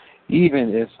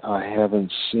 even if I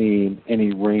haven't seen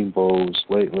any rainbows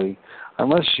lately,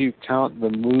 unless you count the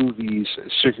movies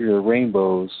circular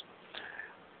rainbows,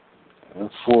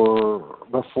 but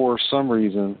for some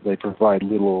reason they provide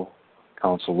little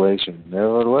consolation.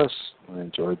 Nevertheless, I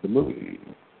enjoyed the movie.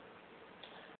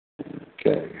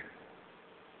 Okay.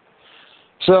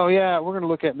 So, yeah, we're going to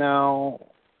look at now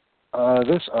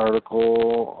this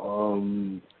article,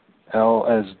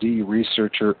 LSD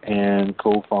researcher and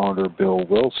co-founder Bill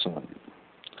Wilson.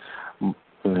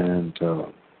 And,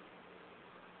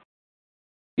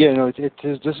 yeah, no, this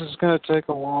is going to take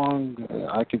a long,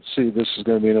 I could see this is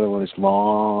going to be another one of these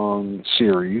long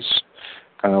series,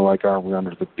 kind of like Are We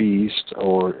Under the Beast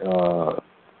or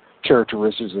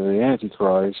Characteristics of the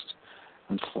Antichrist,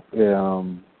 and,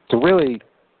 to really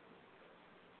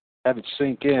have it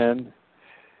sink in,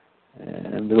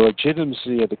 and the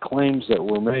legitimacy of the claims that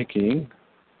we're making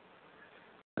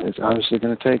is obviously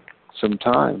going to take some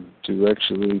time to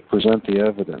actually present the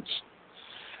evidence.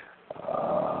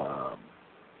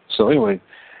 So anyway,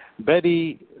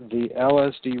 Betty, the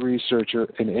LSD researcher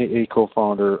and AA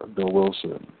co-founder, Bill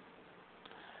Wilson.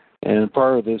 And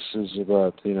part of this is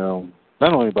about,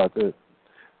 not only about the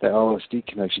LSD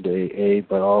connection to AA,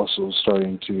 but also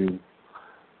starting to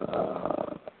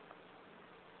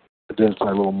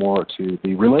identify a little more to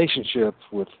the relationship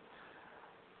with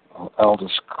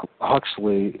Aldous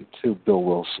Huxley to Bill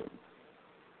Wilson,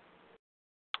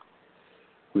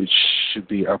 which should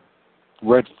be a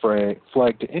red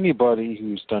flag to anybody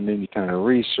who's done any kind of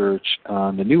research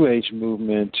on the New Age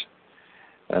movement.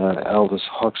 Aldous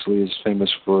Huxley is famous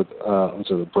for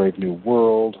the Brave New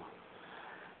World,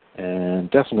 and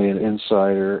definitely an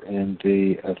insider in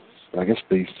the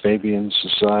Fabian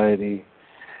Society,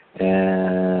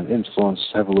 and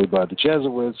influenced heavily by the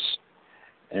Jesuits,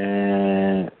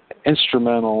 and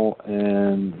instrumental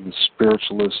in the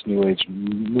spiritualist New Age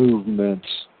movement,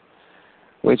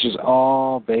 which is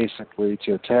all basically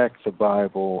to attack the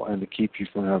Bible and to keep you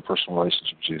from having a personal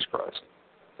relationship with Jesus Christ.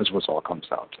 That's what it all comes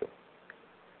down to.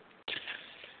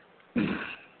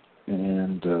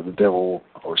 And the devil,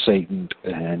 or Satan,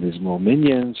 and his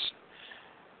minions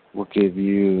will give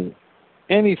you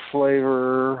any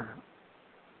flavor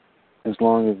as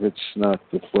long as it's not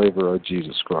the flavor of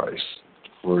Jesus Christ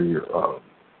for your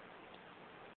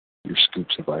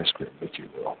scoops of ice cream, if you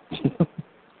will.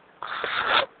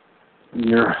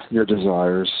 Your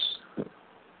desires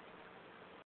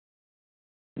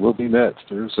will be met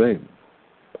through Satan,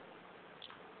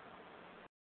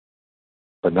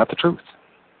 but not the truth.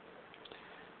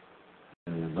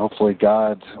 And hopefully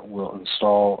God will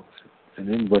install,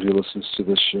 and anybody who listens to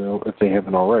this show, if they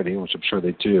haven't already, which I'm sure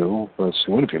they do, but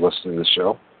who wouldn't be listening to this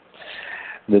show,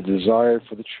 the desire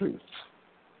for the truth.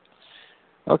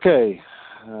 Okay,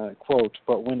 quote,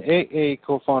 but when AA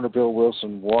co-founder Bill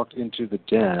Wilson walked into the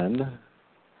den,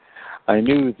 I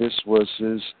knew this was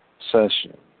his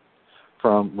session.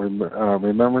 From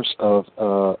Remembrance of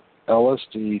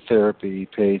LSD Therapy,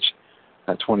 page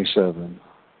 27.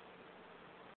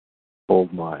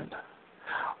 Bold mind.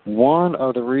 One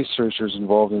of the researchers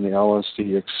involved in the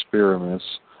LSD experiments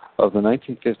of the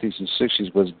 1950s and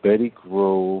 60s was Betty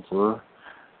Grover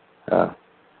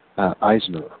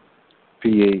Eisner,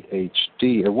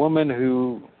 Ph.D., a woman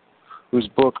whose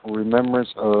book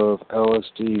Remembrance of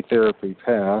LSD Therapy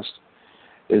Past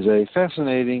is a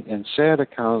fascinating and sad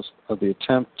account of the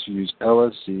attempt to use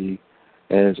LSD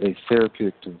as a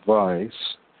therapeutic device.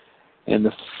 In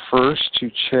the first two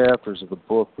chapters of the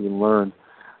book, we learn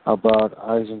about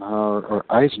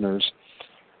Eisner's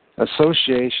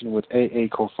association with AA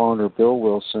co-founder Bill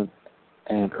Wilson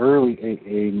and early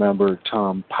AA member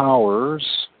Tom Powers.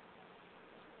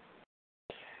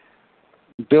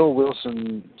 Bill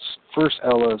Wilson's first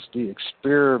LSD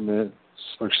experience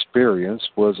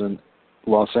was in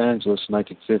Los Angeles in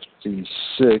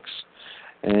 1956,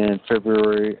 and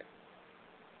February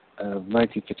of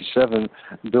 1957,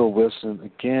 Bill Wilson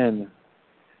again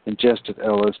ingested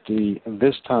LSD, and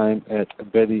this time at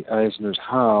Betty Eisner's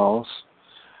house.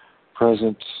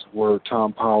 Present were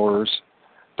Tom Powers,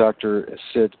 Dr.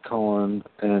 Sid Cohen,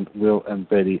 and Will and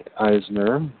Betty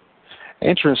Eisner.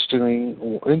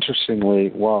 Interestingly,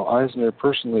 while Eisner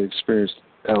personally experienced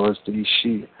LSD,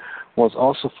 she was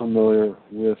also familiar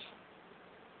with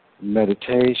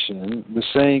meditation. The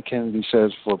same can be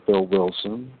said for Bill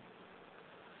Wilson.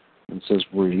 It says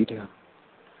read.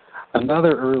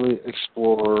 Another early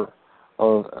explorer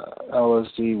of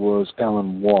LSD was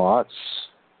Alan Watts,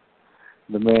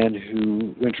 the man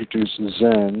who introduced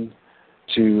Zen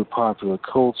to popular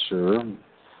culture.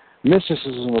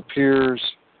 Mysticism appears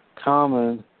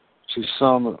common to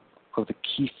some of the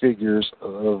key figures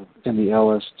in the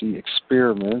LSD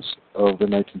experiments of the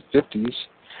 1950s.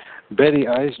 Betty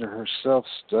Eisner herself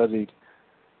studied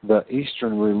the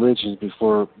Eastern religions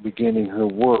before beginning her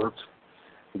work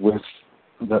with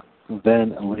the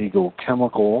then illegal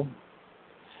chemical.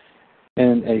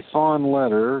 In a fond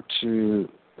letter to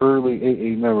early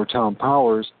AA member Tom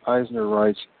Powers, Eisner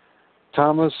writes,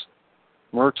 Thomas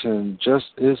Merton just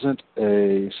isn't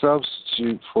a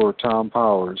substitute for Tom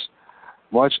Powers,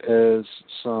 much as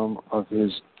some of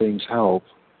his things help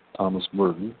Thomas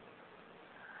Merton.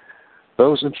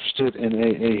 Those interested in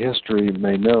AA history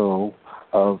may know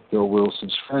of Bill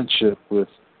Wilson's friendship with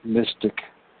mystic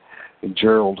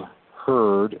Gerald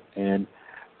Heard and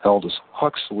Aldous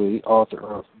Huxley, author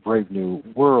of Brave New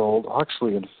World.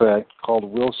 Huxley, in fact, called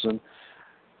Wilson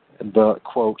the,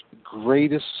 quote,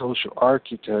 greatest social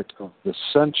architect of the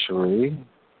century.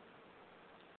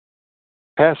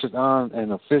 Passed on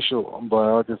an official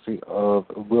biography of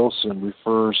Wilson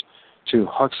refers to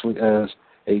Huxley as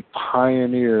a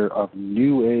pioneer of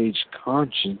New Age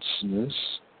consciousness.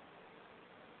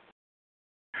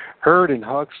 Heard and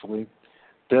Huxley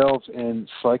delved in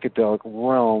psychedelic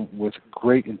realm with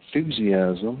great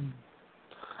enthusiasm.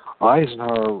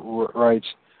 Eisenhower writes,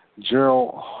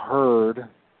 Gerald Heard,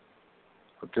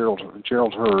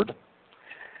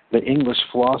 the English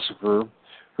philosopher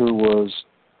who was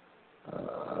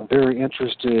very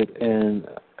interested in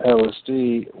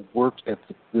LSD, worked at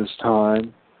this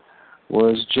time,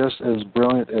 was just as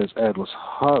brilliant as Aldous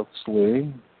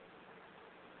Huxley.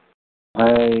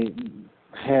 I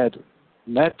had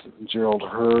met Gerald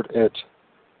Hurd at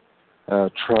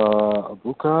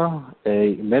Trabuca,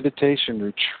 a meditation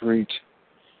retreat.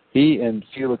 He and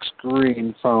Felix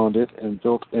Green founded and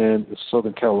built in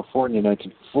Southern California in the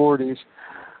 1940s.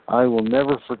 I will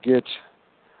never forget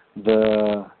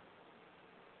the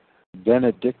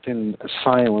Benedictine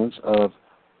silence of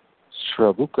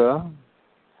Trabuca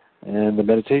and the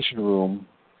meditation room,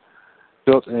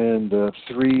 built in the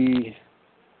 3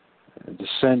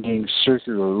 descending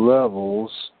circular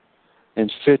levels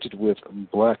and fitted with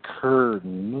black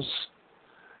curtains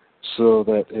so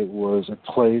that it was a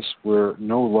place where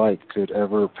no light could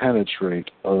ever penetrate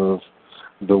of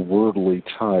the worldly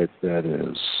type, that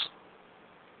is.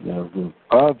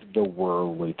 Of the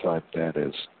worldly type, that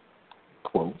is.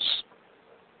 Quotes.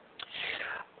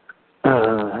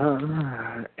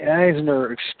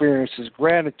 Eisner experiences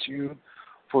gratitude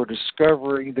for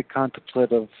discovering the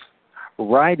contemplative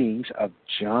writings of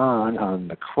John on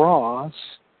the cross.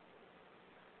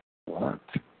 What?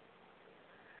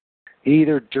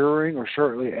 Either during or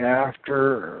shortly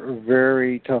after a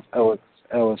very tough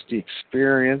LSD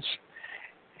experience.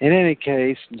 In any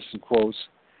case, this is quotes,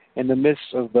 in the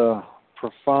midst of the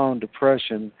profound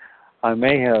depression, I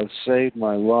may have saved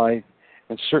my life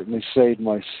and certainly saved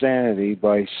my sanity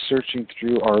by searching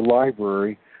through our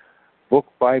library, book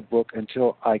by book,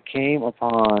 until I came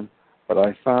upon what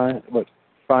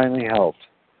finally helped.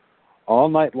 All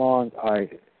night long, I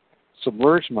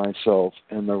submerged myself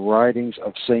in the writings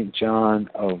of St. John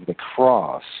of the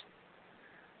Cross.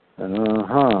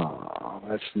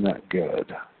 That's not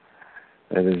good.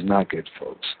 That is not good,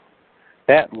 folks.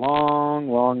 That long,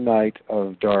 long night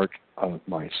of dark of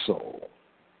my soul.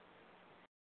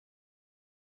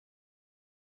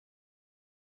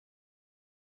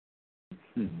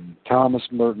 Thomas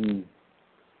Merton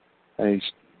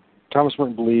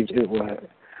believed it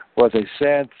was a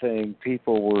sad thing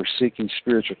people were seeking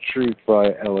spiritual truth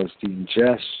by LSD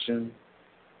ingestion.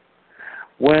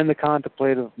 When the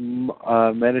contemplative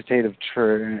meditative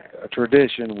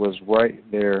tradition was right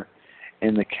there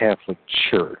in the Catholic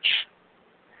Church.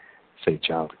 St.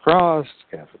 John of the Cross,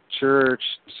 Catholic Church,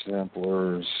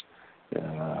 Templars,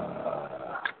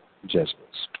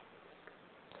 Jesuits.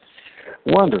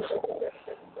 Wonderful.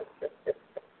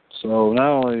 So not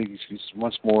only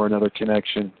once more another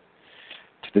connection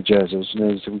to the Jesuits,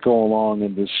 and as we go along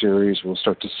in this series, we'll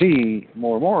start to see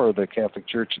more and more of the Catholic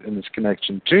Church in this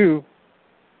connection to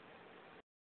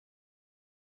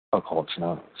Alcoholics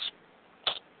Anonymous.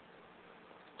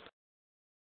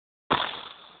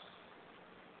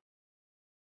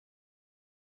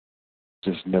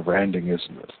 It's just never ending,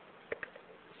 isn't it?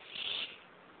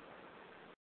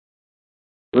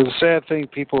 It was a sad thing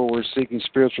people were seeking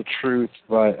spiritual truth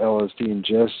by LSD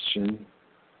ingestion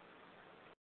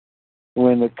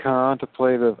when the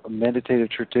contemplative meditative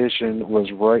tradition was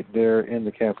right there in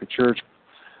the Catholic Church.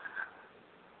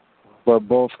 But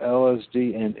both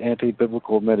LSD and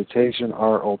anti-biblical meditation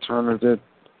are altered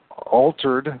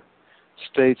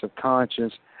states of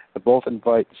conscience that both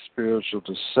invite spiritual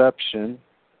deception.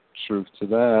 Truth to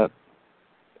that.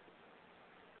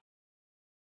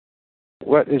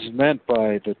 What is meant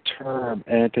by the term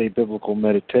anti-biblical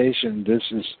meditation? This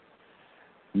is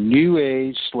New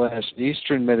Age /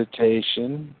 Eastern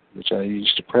meditation, which I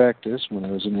used to practice when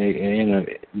I was in AA and a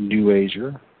New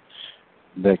Ager.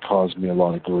 That caused me a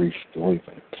lot of grief, believe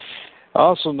me.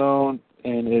 Also known,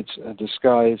 and it's a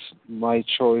disguise, my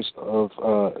choice of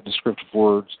descriptive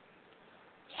words,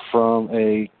 from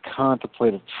a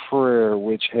contemplative prayer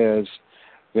which has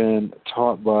been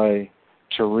taught by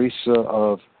Teresa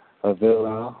of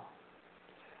Avila,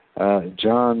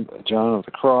 John of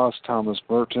the Cross, Thomas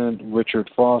Merton,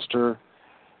 Richard Foster,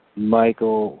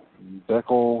 Michael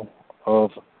Beckel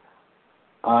of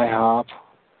IHOP.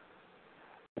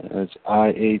 It's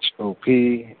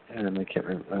IHOP, and I can't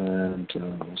remember. And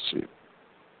let's see.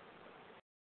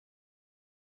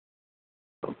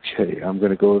 Okay, I'm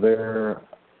going to go there.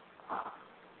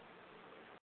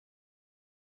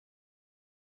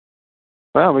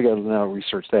 Well, we got to now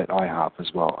research that IHOP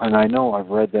as well. And I know I've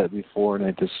read that before, and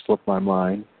it just slipped my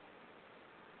mind.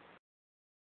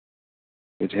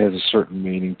 It has a certain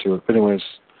meaning to it. But anyways,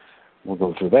 we'll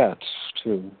go through that,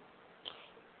 too.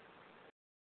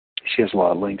 She has a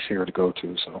lot of links here to go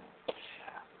to, so.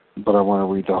 But I want to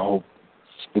read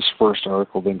this first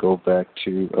article, then go back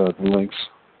to the links.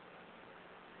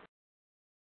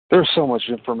 There's so much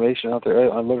information out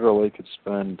there. I literally could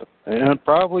spend, and I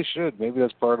probably should. Maybe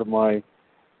that's part of my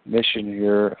mission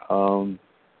here,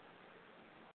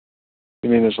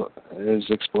 is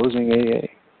exposing AA.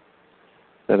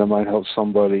 That I might help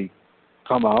somebody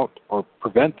come out or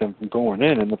prevent them from going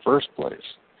in the first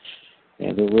place.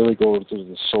 And to really go to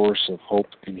the source of hope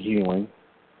and healing,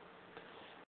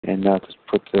 and not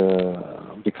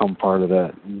to become part of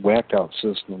that whacked out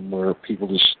system where people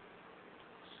just,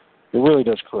 it really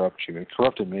does corrupt you. It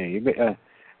corrupted me. I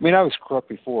was corrupt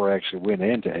before I actually went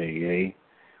into AA,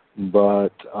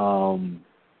 but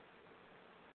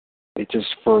it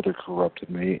just further corrupted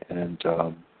me, and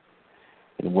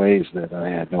in ways that I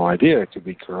had no idea it could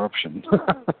be corruption.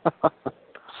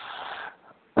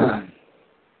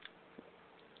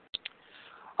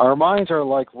 Our minds are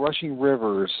like rushing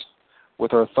rivers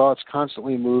with our thoughts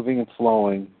constantly moving and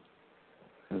flowing.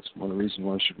 That's one reason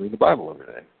why I should read the Bible every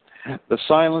day. The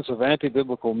silence of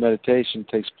anti-biblical meditation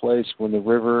takes place when the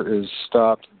river is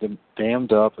stopped,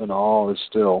 dammed up, and all is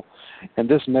still. In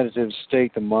this meditative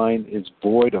state, the mind is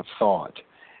void of thought.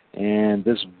 And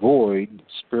this void,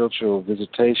 spiritual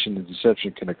visitation and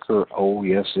deception can occur. Oh,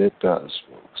 yes, it does,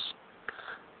 folks.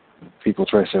 People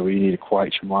try to say, well, you need to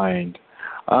quiet your mind.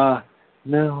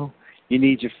 No, you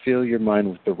need to fill your mind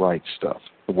with the right stuff,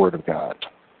 the Word of God.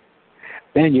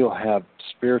 Then you'll have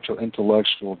spiritual,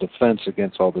 intellectual defense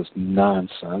against all this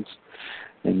nonsense,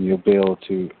 and you'll be able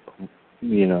to,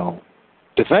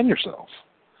 defend yourself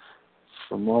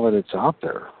from all that it's out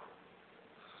there.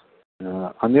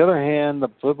 On the other hand, the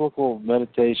biblical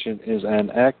meditation is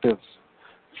an active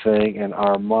thing, and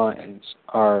our minds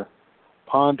are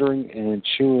pondering and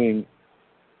chewing,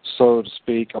 so to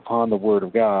speak, upon the Word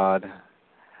of God.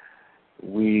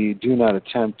 We do not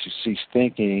attempt to cease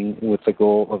thinking with the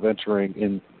goal of entering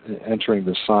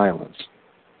the silence.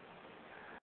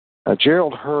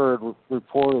 Gerald Hurd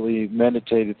reportedly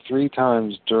meditated 3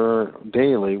 times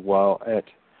daily while at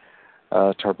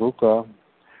Tarbuca,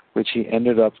 which he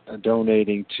ended up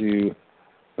donating to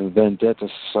the Vendetta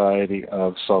Society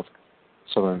of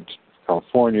Southern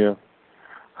California.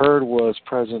 Hurd was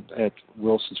present at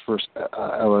Wilson's first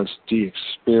LSD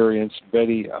experience.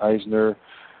 Betty Eisner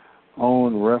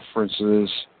own references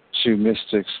to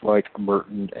mystics like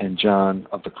Merton and John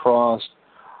of the Cross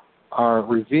are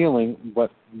revealing, but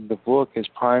the book is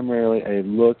primarily a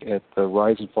look at the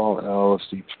rise and fall of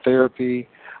LSD therapy.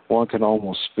 One can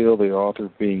almost feel the author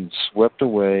being swept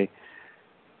along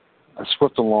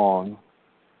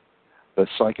the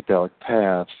psychedelic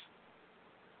path.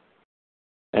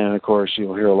 And of course,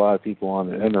 you'll hear a lot of people on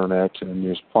the internet, and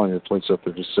there's plenty of places up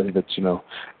there to say that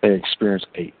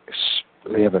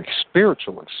they have a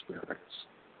spiritual experience.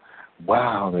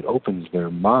 Wow, that opens their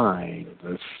mind,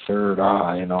 the third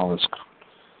eye, and all this,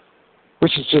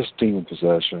 which is just demon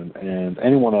possession. And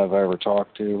anyone I've ever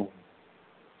talked to,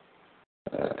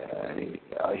 it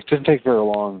didn't take very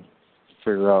long to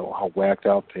figure out how whacked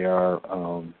out they are.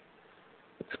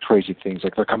 Crazy things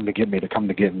like they're coming to get me.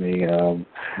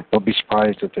 They'll be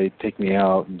surprised if they take me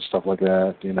out and stuff like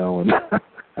that. And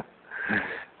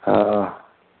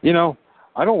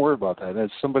I don't worry about that. As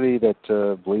somebody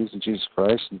that believes in Jesus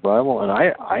Christ and the Bible, and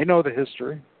I know the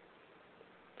history.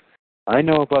 I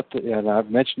know about and I've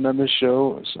mentioned on this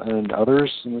show and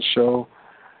others in the show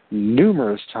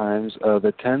numerous times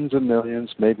the tens of millions,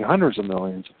 maybe hundreds of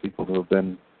millions of people who have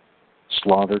been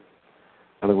slaughtered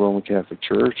by the Roman Catholic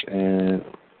Church and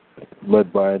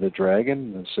led by the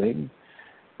dragon and Satan.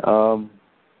 I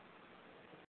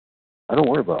don't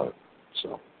worry about it.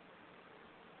 So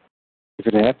if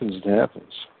it happens, it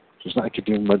happens. There's not going to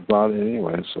do much about it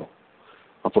anyway. So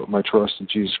I'll put my trust in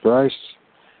Jesus Christ,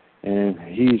 and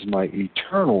He's my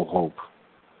eternal hope.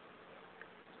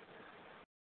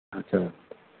 Okay.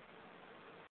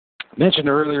 I mentioned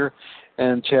earlier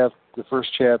in the first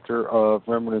chapter of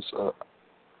Remnants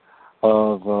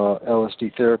of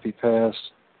LSD Therapy Past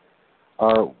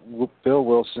are Bill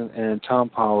Wilson and Tom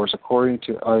Powers. According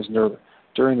to Eisner,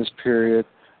 during this period,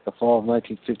 the fall of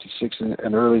 1956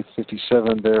 and early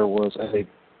 57, there was a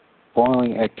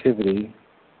boiling activity.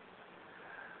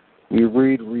 We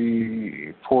read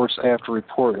reports after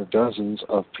report of dozens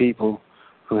of people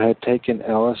who had taken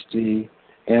LSD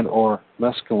and or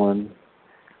mescaline,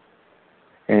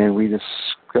 and we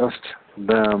discussed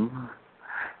them,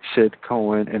 Sid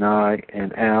Cohen and I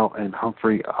and Al and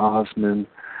Humphrey Osmond,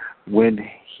 when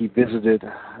he visited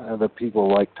the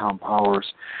people like Tom Powers,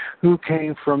 who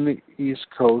came from the East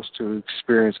Coast to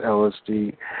experience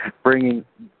LSD, bringing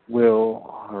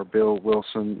Bill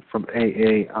Wilson from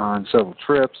AA on several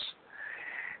trips.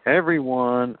 Every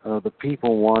one of the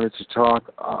people wanted to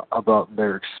talk about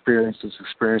their experiences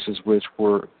which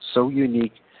were so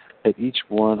unique that each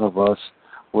one of us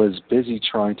was busy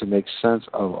trying to make sense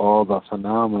of all the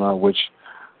phenomena which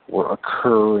were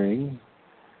occurring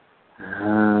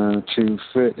to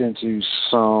fit into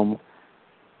some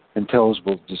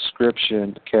intelligible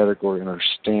description, category, and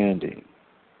understanding.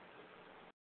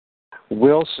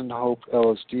 Wilson hoped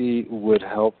LSD would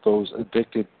help those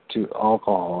addicted to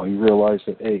alcohol. He realized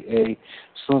that AA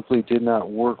simply did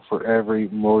not work for every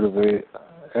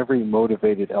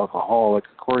motivated alcoholic.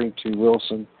 According to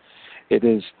Wilson, it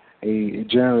is a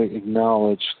generally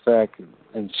acknowledged fact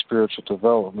in spiritual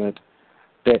development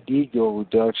that ego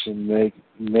reduction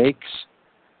makes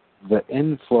the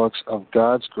influx of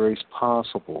God's grace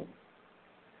possible.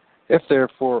 If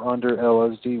therefore under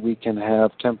LSD we can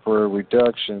have temporary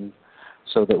reduction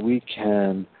so that we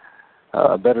can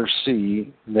better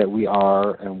see that we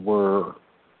are and where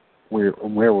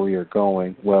we are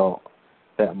going, well,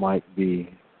 that might be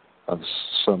of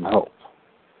some help.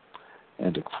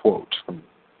 And a quote from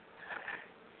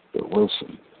Bill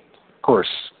Wilson. Of course,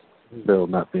 Bill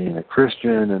not being a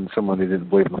Christian and someone who didn't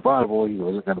believe in the Bible, he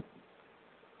wasn't going to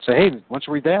say, hey, why don't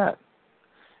you read that?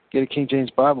 Get a King James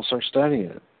Bible, start studying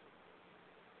it.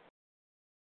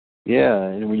 Yeah,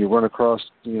 and when you run across,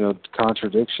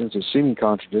 contradictions or seeming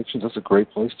contradictions, that's a great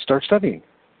place to start studying,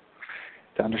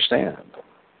 to understand.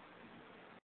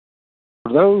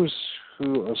 For those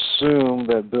who assume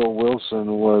that Bill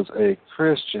Wilson was a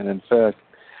Christian, in fact,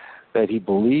 that he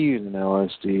believed in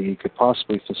LSD, he could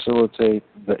possibly facilitate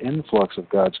the influx of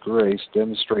God's grace,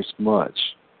 demonstrates much.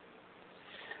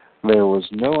 There was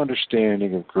no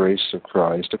understanding of grace of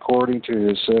Christ. According to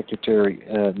his secretary,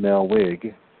 Nell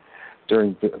Wigg,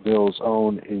 during Bill's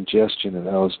own ingestion of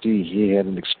LSD, he had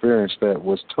an experience that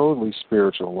was totally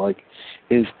spiritual, like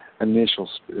his initial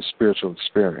spiritual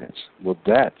experience. Well,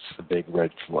 that's a big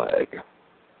red flag.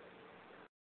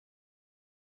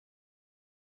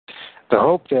 The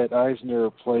hope that Eisner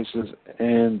places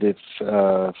in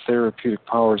the therapeutic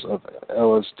powers of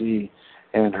LSD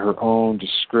and her own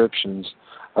descriptions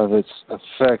of its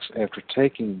effects after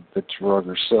taking the drug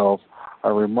herself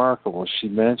are remarkable. She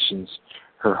mentions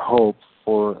her hope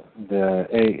for the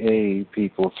AA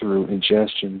people through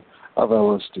ingestion of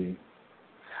LSD.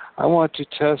 I want to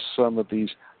test some of these,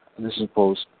 and this is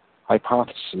both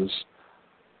hypotheses,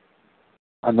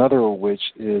 another of which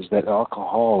is that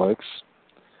alcoholics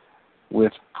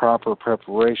with proper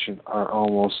preparation are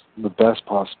almost the best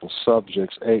possible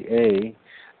subjects. AA,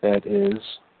 that is,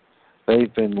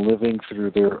 they've been living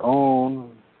through their hell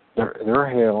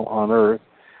on earth,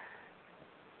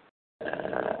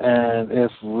 and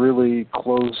if really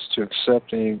close to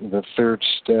accepting the third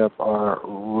step, are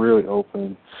really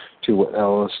open to what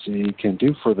LSD can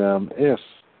do for them. If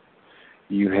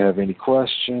you have any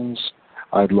questions,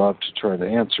 I'd love to try to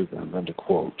answer them. End of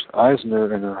quote.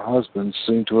 Eisner and her husband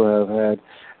seem to have had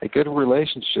a good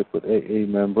relationship with AA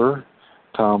member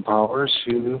Tom Powers,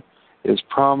 who is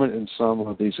prominent in some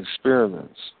of these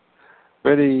experiments.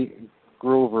 Betty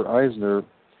Grover Eisner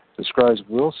describes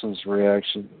Wilson's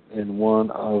reaction in one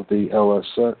of the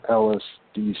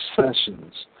LSD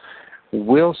sessions.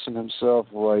 Wilson himself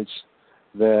writes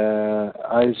that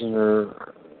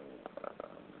Eisner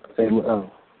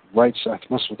writes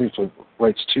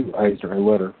to Eisner a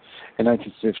letter in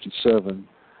 1957.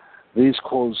 These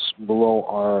quotes below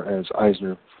are as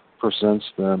Eisner presents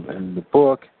them in the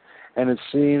book, and it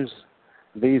seems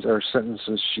these are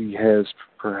sentences she has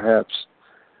perhaps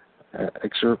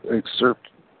excerpt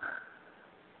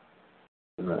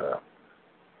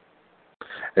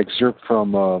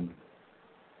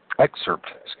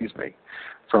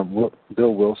from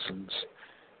Bill Wilson's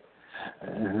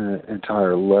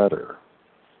entire letter.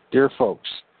 Dear folks,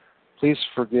 please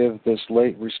forgive this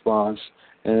late response,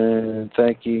 and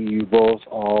thanking you both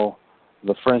all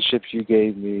the friendship you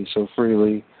gave me so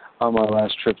freely on my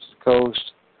last trip to the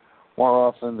coast. More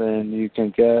often than you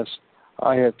can guess,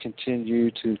 I have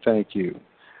continued to thank you.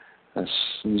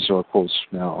 These are quotes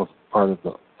now of part of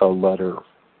the letter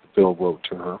Bill wrote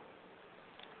to her.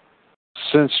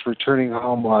 Since returning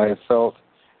home, I have felt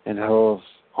and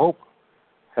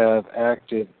have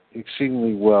acted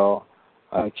exceedingly well.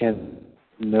 I can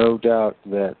no doubt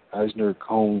that Eisner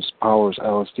Combs Powers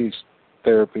LSD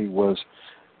therapy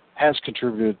has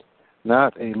contributed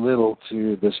not a little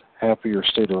to this happier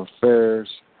state of affairs.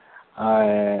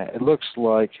 It looks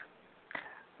like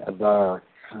the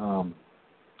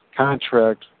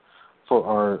contract for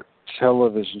our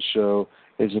television show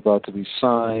is about to be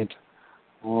signed.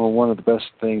 Well, one of the best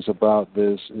things about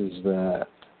this is that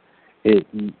it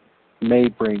may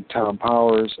bring Tom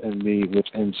Powers and me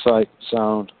within sight and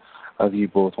sound of you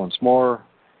both once more.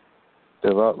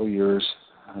 Devoutly yours,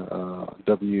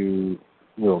 W.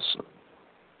 Wilson.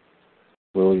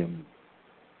 William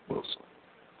Wilson.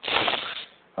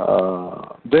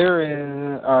 There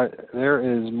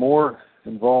is more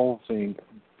involving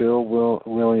Bill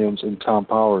Williams and Tom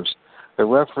Powers. The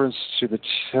reference to the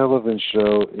television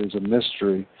show is a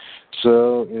mystery.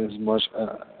 So is much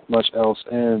else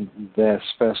in that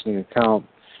fascinating account.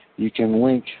 You can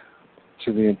link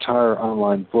to the entire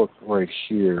online book right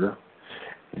here.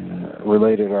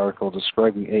 Related article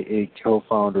describing AA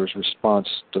co-founders' response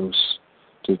to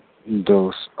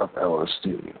dose of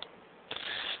LSD.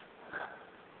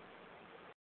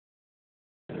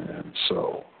 And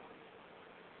so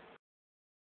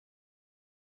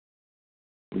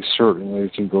we certainly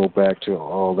can go back to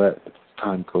all that as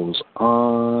time goes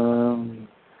on.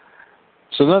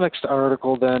 So the next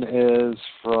article then is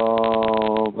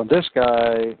from this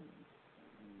guy.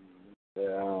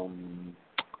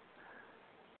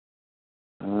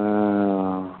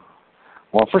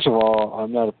 Well, first of all,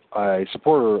 I'm not a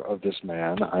supporter of this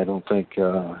man. I don't think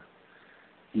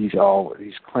he's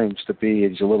claims to be.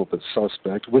 He's a little bit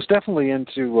suspect. Was definitely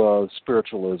into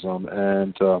spiritualism,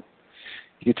 and you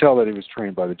can tell that he was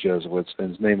trained by the Jesuits. And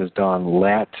his name is Don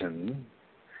Lattin.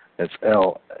 That's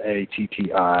Lattin,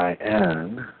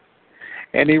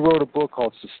 and he wrote a book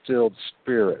called Distilled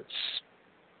Spirits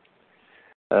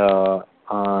on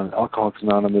Alcoholics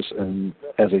Anonymous and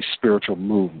as a spiritual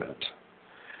movement.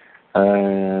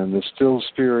 And the Distilled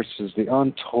Spirits is the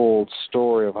untold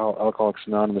story of how Alcoholics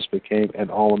Anonymous became an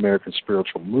all-American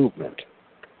spiritual movement.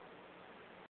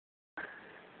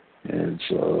 And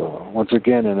so, once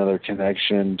again, another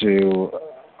connection to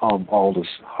Aldous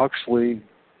Huxley,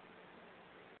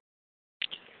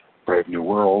 Brave New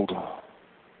World,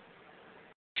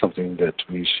 something that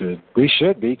we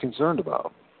should be concerned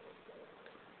about,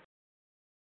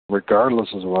 regardless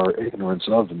of our ignorance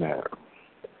of the matter.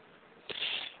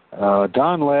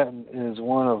 Don Lattin is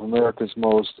one of America's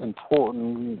most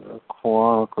important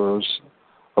chroniclers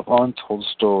of untold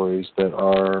stories that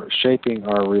are shaping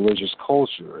our religious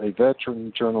culture. A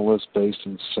veteran journalist based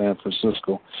in San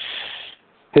Francisco,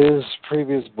 his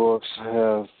previous books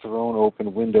have thrown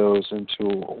open windows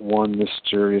into one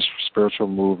mysterious spiritual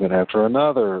movement after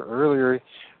another. Earlier,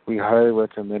 we highly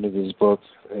recommended his book,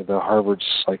 The Harvard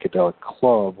Psychedelic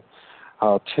Club,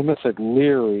 how Timothy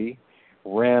Leary,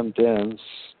 Ram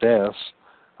Dass,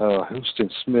 Houston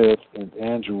Smith, and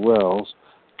Andrew Wells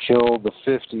killed the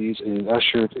 50s and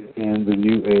ushered in the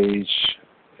New Age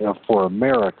for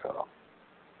America.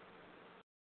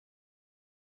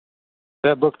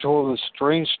 That book told a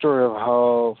strange story of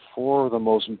how four of the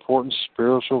most important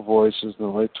spiritual voices in the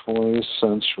late 20th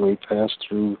century passed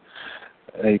through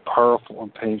a powerful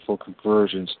and painful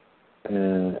conversions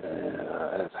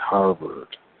at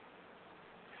Harvard.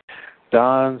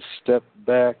 Don stepped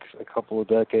back a couple of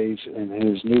decades in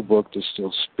his new book,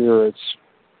 Distilled Spirits.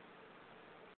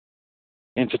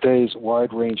 In today's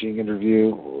wide-ranging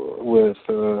interview with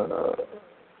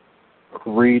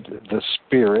Read the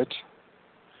Spirit,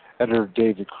 editor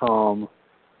David Crum,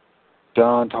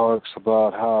 Don talks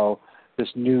about how this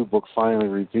new book finally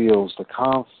reveals the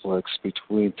conflicts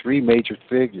between three major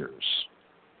figures,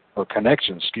 or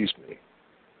connections,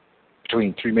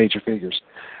 between three major figures: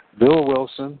 Bill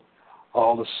Wilson,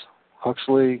 Aldous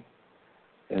Huxley,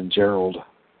 and Gerald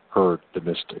Hurd, the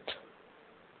mystic.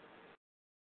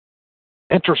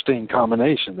 Interesting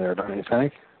combination there, don't you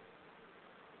think?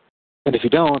 And if you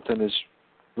don't, then it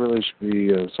really should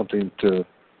be something to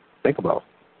think about.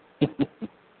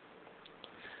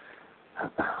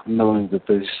 Knowing that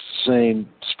the same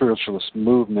spiritualist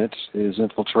movement is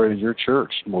infiltrating your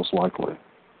church, most likely.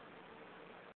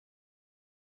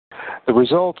 The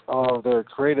result of their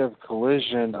creative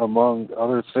collision, among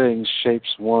other things, shapes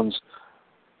one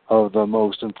of the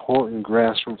most important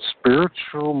grassroots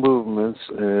spiritual movements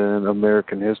in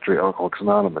American history, Alcoholics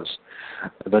Anonymous.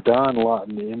 The Don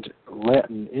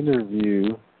Lattin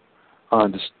interview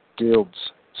on Distilled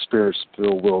Spirits,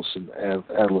 Bill Wilson,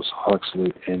 Aldous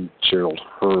Huxley, and Gerald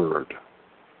Hurd.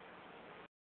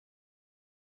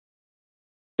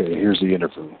 Okay, here's the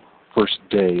interview. First,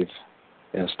 Dave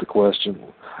asked the question.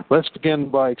 Let's begin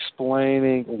by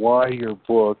explaining why your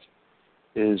book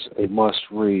is a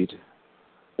must-read.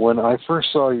 When I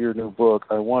first saw your new book,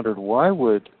 I wondered why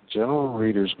would general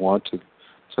readers want to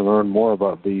learn more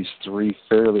about these three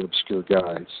fairly obscure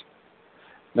guys.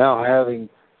 Now, having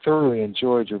thoroughly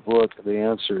enjoyed your book, the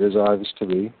answer is obvious to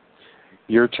me.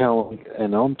 You're telling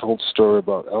an untold story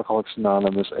about Alcoholics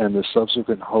Anonymous and the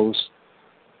subsequent host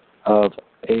of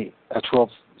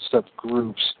 12-step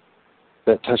groups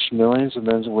that touch millions of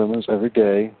men and women every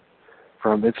day.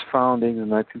 From its founding in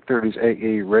the 1930s,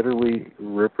 AA readily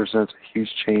represents a huge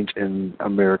change in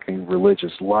American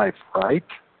religious life, right?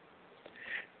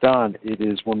 Don, it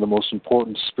is one of the most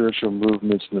important spiritual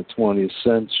movements in the 20th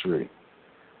century.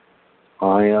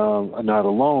 I am not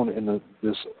alone in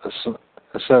this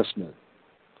assessment.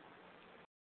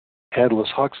 Aldous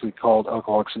Huxley called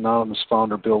Alcoholics Anonymous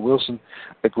founder Bill Wilson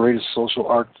the greatest social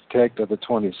architect of the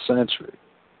 20th century.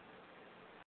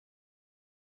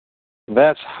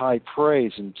 That's high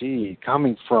praise indeed,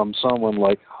 coming from someone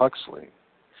like Huxley.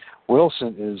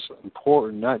 Wilson is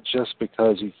important not just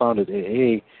because he founded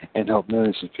AA and helped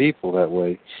millions of people that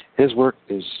way. His work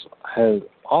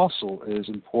also is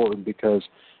important because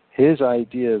his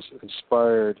ideas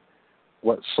inspired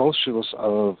what socialists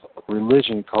of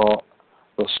religion call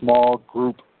the small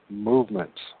group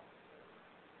movement.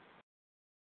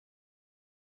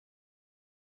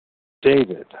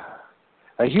 David,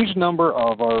 a huge number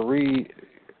of our Read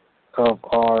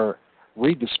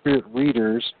the Spirit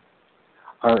readers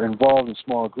are involved in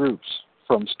small groups,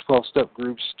 from 12-step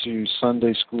groups to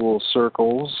Sunday school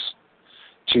circles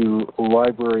to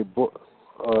library book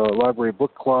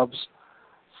clubs,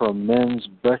 from men's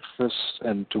breakfasts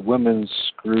and to women's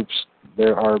groups.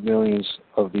 There are millions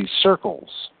of these circles.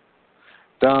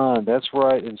 Don, that's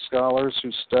right, and scholars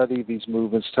who study these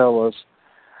movements tell us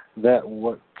that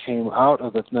what came out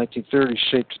of the 1930s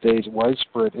shaped today's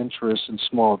widespread interest in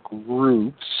small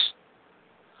groups,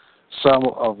 some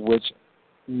of which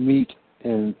meet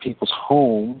in people's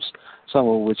homes, some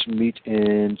of which meet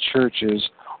in churches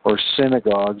or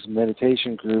synagogues,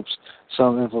 meditation groups,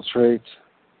 some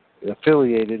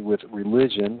affiliated with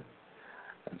religion,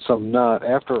 and some not.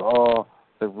 After all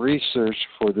the research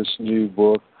for this new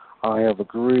book, I have to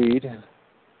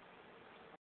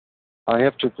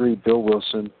agree Bill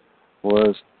Wilson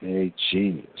was a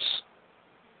genius.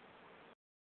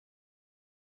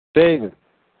 David,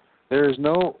 there is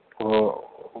no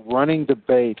running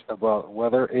debate about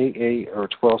whether AA or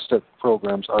 12-step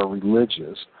programs are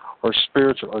religious or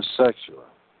spiritual or secular.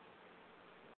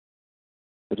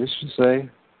 What did you say?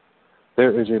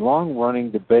 There is a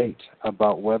long-running debate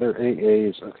about whether AA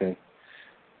is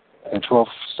and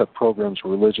 12-step programs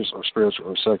are religious or spiritual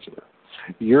or secular.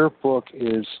 Your book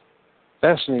is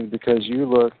fascinating because you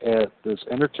look at this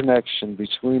interconnection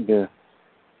between a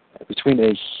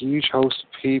huge host of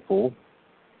people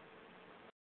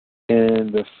in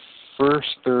the first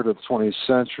third of the 20th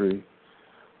century.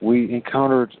 We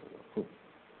encountered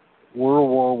World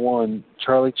War I,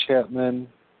 Charlie Chaplin,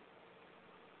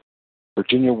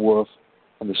 Virginia Woolf,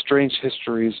 and the strange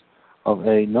histories of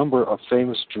a number of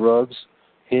famous drugs,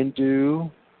 Hindu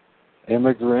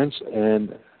immigrants,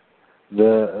 and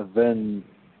the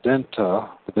Vedanta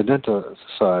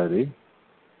Society.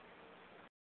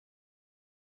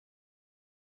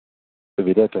 The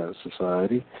Vedanta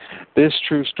Society. This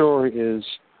true story is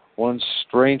one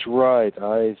strange ride.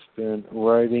 I've been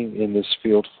writing in this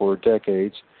field for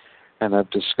decades, and I've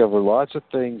discovered lots of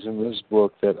things in this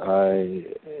book that I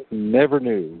never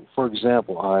knew. For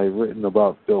example, I've written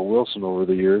about Bill Wilson over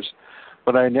the years,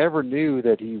 but I never knew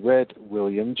that he read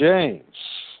William James.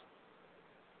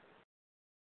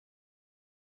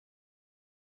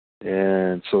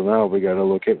 And so now we got to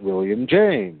look at William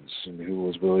James. And who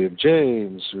was William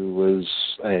James? Who was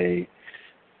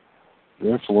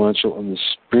influential in the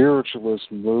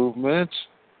spiritualist movement?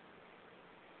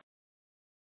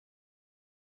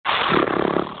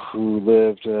 Who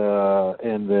lived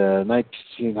in the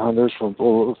 1900s from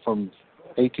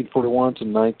 1841 to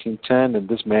 1910, and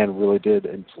this man really did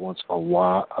influence a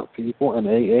lot of people in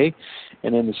AA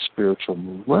and in the spiritual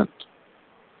movement.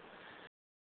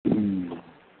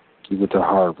 He went to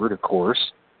Harvard, of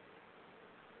course.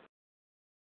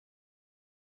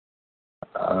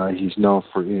 He's known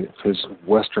for his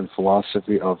Western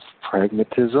philosophy of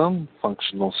pragmatism,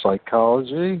 functional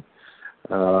psychology,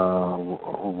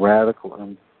 radical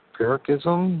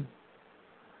empiricism.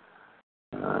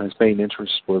 His main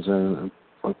interest was in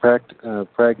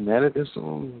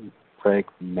pragmatism,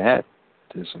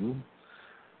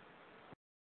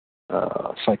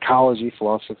 psychology,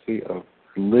 philosophy of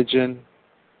religion.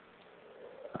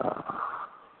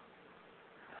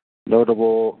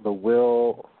 Notable, the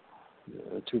will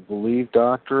to believe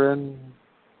doctrine.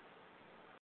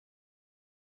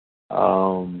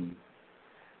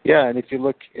 And if you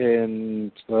look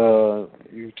in,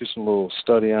 you do some little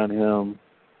study on him,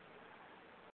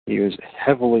 he was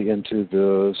heavily into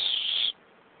this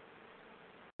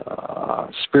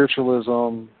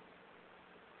spiritualism.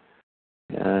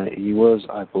 He was,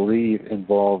 I believe,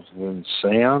 involved in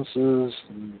seances.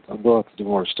 I'm going to have to do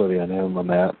more study on him on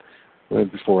that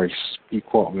before he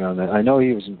quote me on that. I know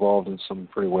he was involved in some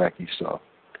pretty wacky stuff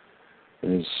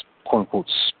in his quote-unquote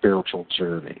spiritual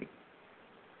journey.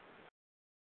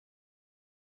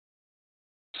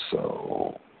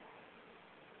 So,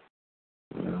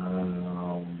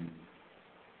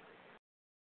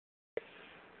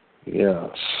 Yes.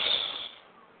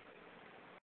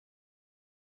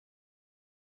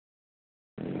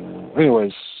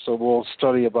 Anyways, so we'll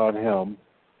study about him.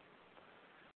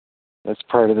 That's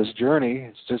part of this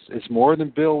journey. It's more than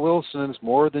Bill Wilson. It's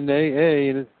more than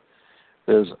AA.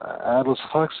 There's Aldous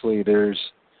Huxley. There's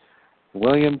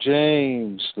William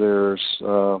James. There's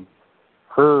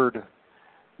Herd,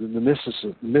 the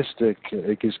mystic.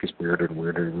 It just gets weirder and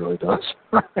weirder. It really does.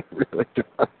 It really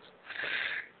does.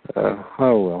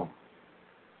 Oh well.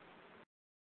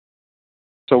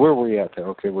 So where were we at there?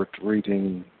 Okay, we're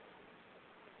reading.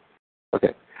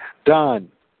 Okay,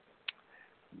 Don.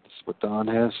 This is what Don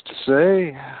has to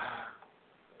say.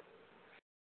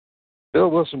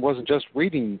 Bill Wilson wasn't just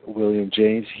reading William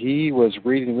James. He was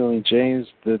reading William James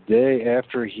the day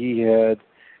after he had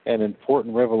an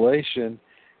important revelation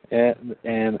at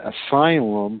an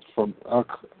asylum for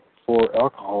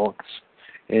alcoholics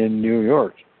in New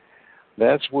York.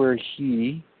 That's where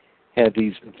he had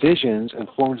these visions and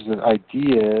formed his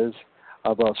ideas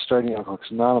about starting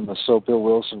Alcoholics Anonymous. So Bill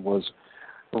Wilson was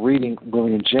reading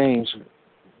William James,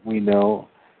 we know,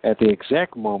 at the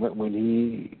exact moment when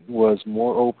he was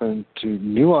more open to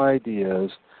new ideas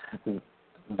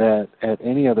that at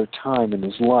any other time in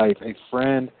his life. A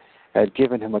friend had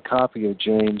given him a copy of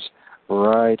James'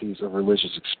 Varieties of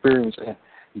Religious Experience.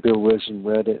 Bill Wilson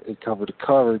read it cover to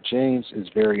cover. James is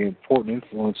very important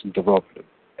influence in developing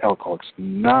Alcoholics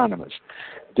Anonymous.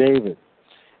 David,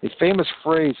 a famous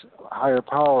phrase, higher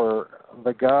power,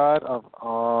 the God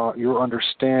of your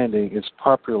understanding, is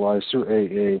popularized through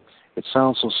AA. It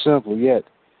sounds so simple, yet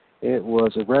it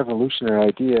was a revolutionary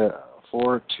idea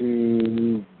for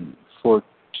two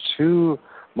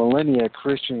millennia.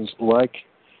 Christians like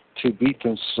to beat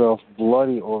themselves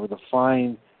bloody over the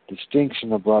fine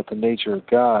distinction about the nature of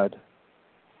God.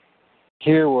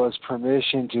 Here was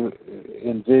permission to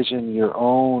envision your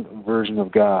own version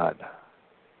of God.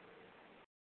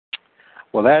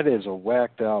 Well, that is a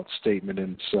whacked-out statement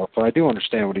in itself. But I do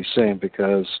understand what he's saying,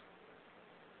 because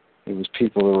it was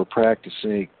people that were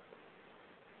practicing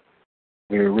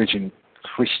their original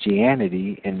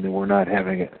Christianity, and they were not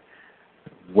having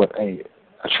a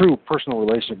true personal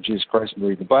relationship with Jesus Christ and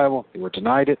reading the Bible. They were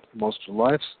denied it most of their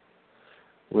lives.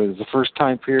 It was the first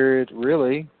time period,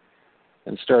 really,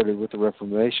 and started with the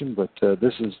Reformation, but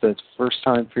this is that first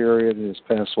time period in this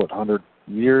past, 100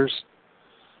 years,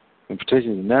 and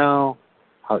particularly now,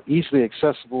 how easily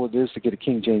accessible it is to get a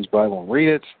King James Bible and read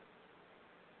it.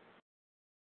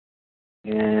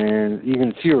 And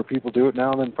even fewer people do it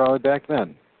now than probably back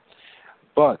then.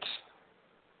 But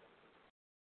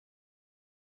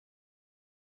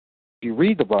if you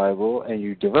read the Bible and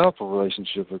you develop a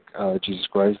relationship with Jesus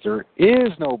Christ, there is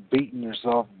no beating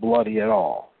yourself bloody at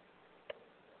all.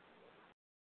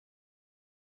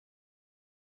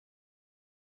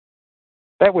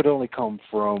 That would only come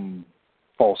from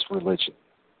false religion.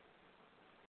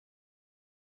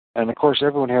 And, of course,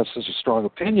 everyone has such a strong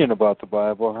opinion about the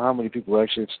Bible, and how many people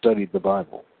actually have studied the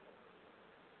Bible.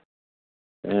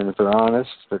 And if they're honest,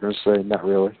 they're going to say, not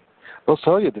really. They'll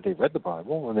tell you that they've read the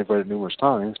Bible, and they've read it numerous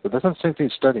times, but that's not the same thing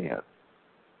as studying it.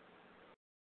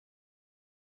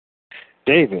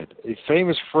 David, a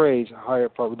famous phrase, higher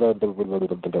power.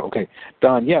 Okay,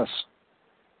 Don, yes.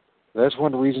 That's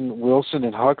one reason Wilson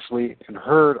and Huxley and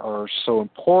Herd are so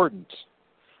important.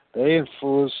 They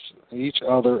influenced each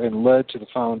other and led to the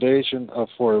foundation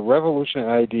for a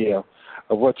revolutionary idea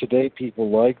of what today people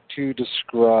like to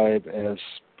describe as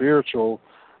spiritual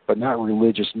but not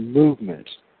religious movement,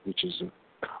 which is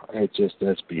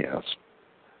that's BS.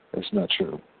 That's not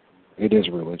true. It is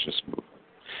a religious movement.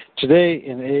 Today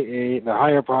in AA, the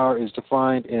higher power is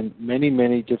defined in many,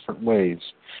 many different ways.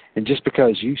 And just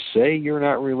because you say you're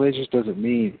not religious doesn't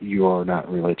mean you are not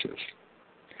religious.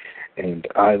 And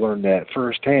I learned that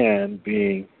firsthand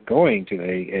going to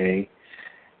AA,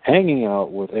 hanging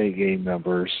out with AA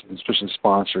members, especially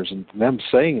sponsors, and them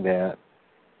saying that.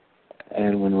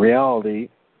 And when in reality,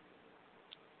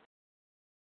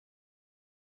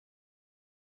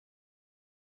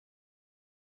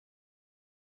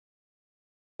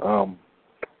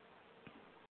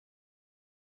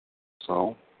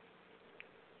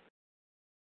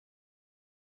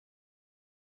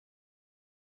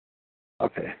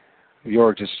 okay.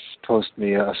 York just posted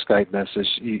me a Skype message.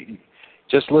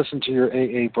 Just listen to your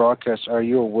AA broadcast. Are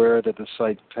you aware that the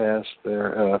site passed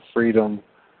their freedom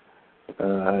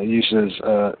uses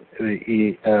the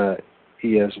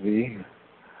ESV?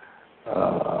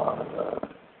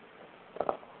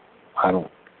 I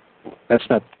don't. That's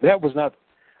not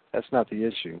the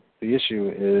issue. The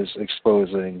issue is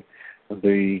exposing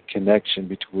the connection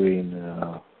between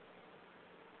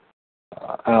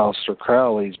Aleister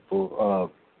Crowley's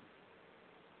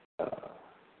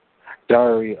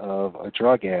Diary of a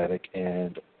Drug Addict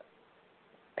and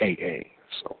AA.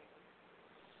 So,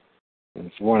 and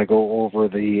if you want to go over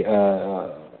the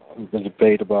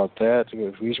debate about that,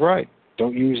 he's right.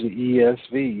 Don't use the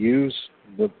ESV. Use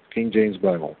the King James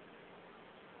Bible.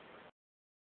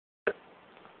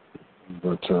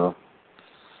 But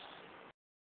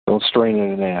don't strain at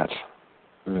a gnat.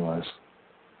 Realize.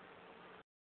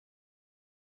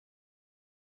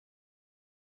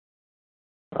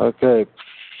 Okay.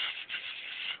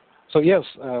 So yes,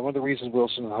 one of the reasons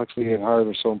Wilson and Huxley and Hart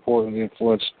are so important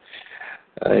influenced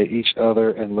each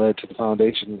other and led to the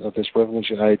foundation of this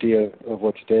revolutionary idea of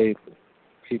what today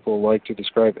people like to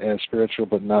describe as spiritual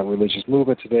but not religious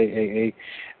movement. Today,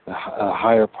 AA, a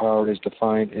higher power, is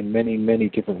defined in many, many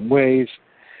different ways.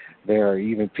 There are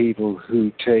even people who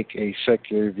take a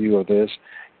secular view of this.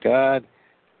 God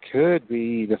could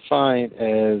be defined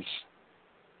as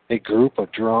a group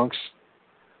of drunks.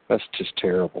 That's just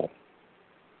terrible.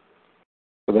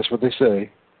 But that's what they say.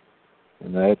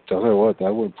 And that, I tell you what, I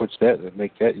wouldn't put that,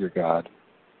 make that your God.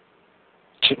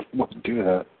 You wouldn't do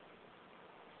that.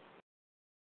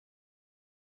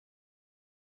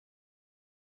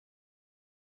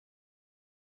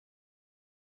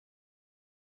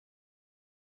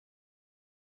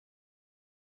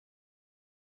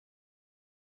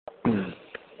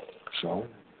 So,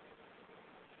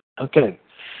 okay.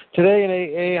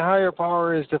 Today, a higher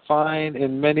power is defined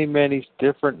in many, many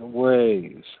different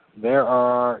ways. There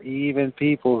are even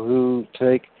people who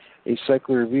take a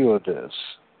secular view of this.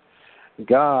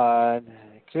 God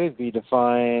could be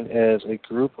defined as a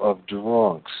group of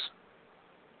drunks.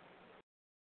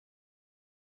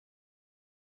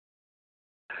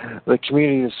 The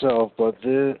community itself, but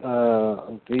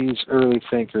these early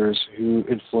thinkers who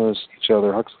influenced each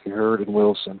other, Huxley, Hurt, and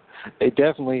Wilson, they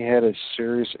definitely had a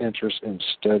serious interest in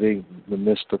studying the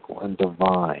mystical and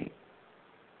divine.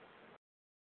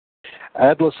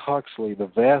 Aldous Huxley, the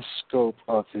vast scope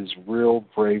of his real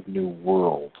brave new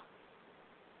world.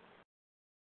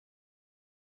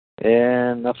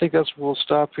 And I think we'll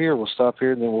stop here. We'll stop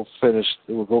here and then we'll finish.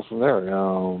 We'll go from there.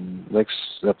 Next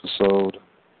episode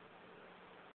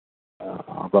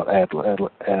about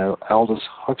Aldous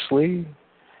Huxley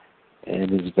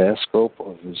and his vast scope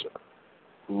of his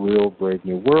real brave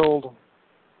new world.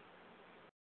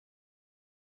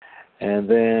 And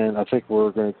then I think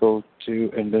we're going to go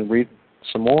to and then read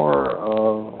some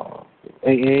more.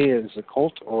 AA is a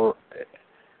cult or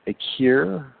a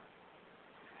cure.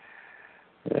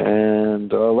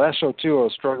 And last show, too, I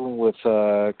was struggling with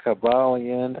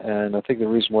Kabbalion, and I think the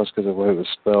reason was because of the way it was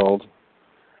spelled.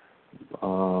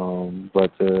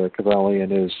 But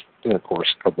Kabbalion is, of course,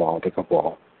 Cabal, the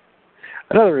Cabal.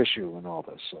 Another issue in all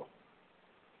this. So,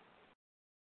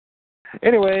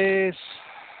 anyways,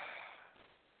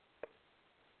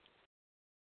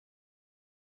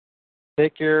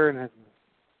 take care. And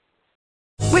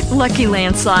with Lucky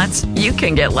Land Slots, you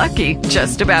can get lucky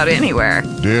just about anywhere.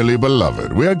 Dearly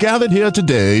beloved, we are gathered here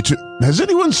today to... Has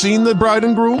anyone seen the bride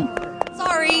and groom?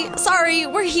 Sorry,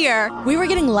 we're here. We were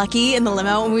getting lucky in the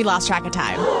limo and we lost track of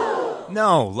time.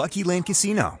 No, Lucky Land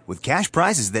Casino, with cash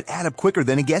prizes that add up quicker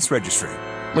than a guest registry.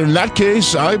 In that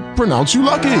case, I pronounce you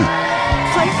lucky.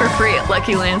 Play for free at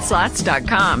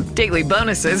LuckyLandSlots.com. Daily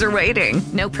bonuses are waiting.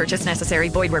 No purchase necessary.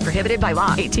 Void where prohibited by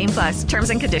law. 18+. Terms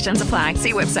and conditions apply.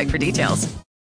 See website for details.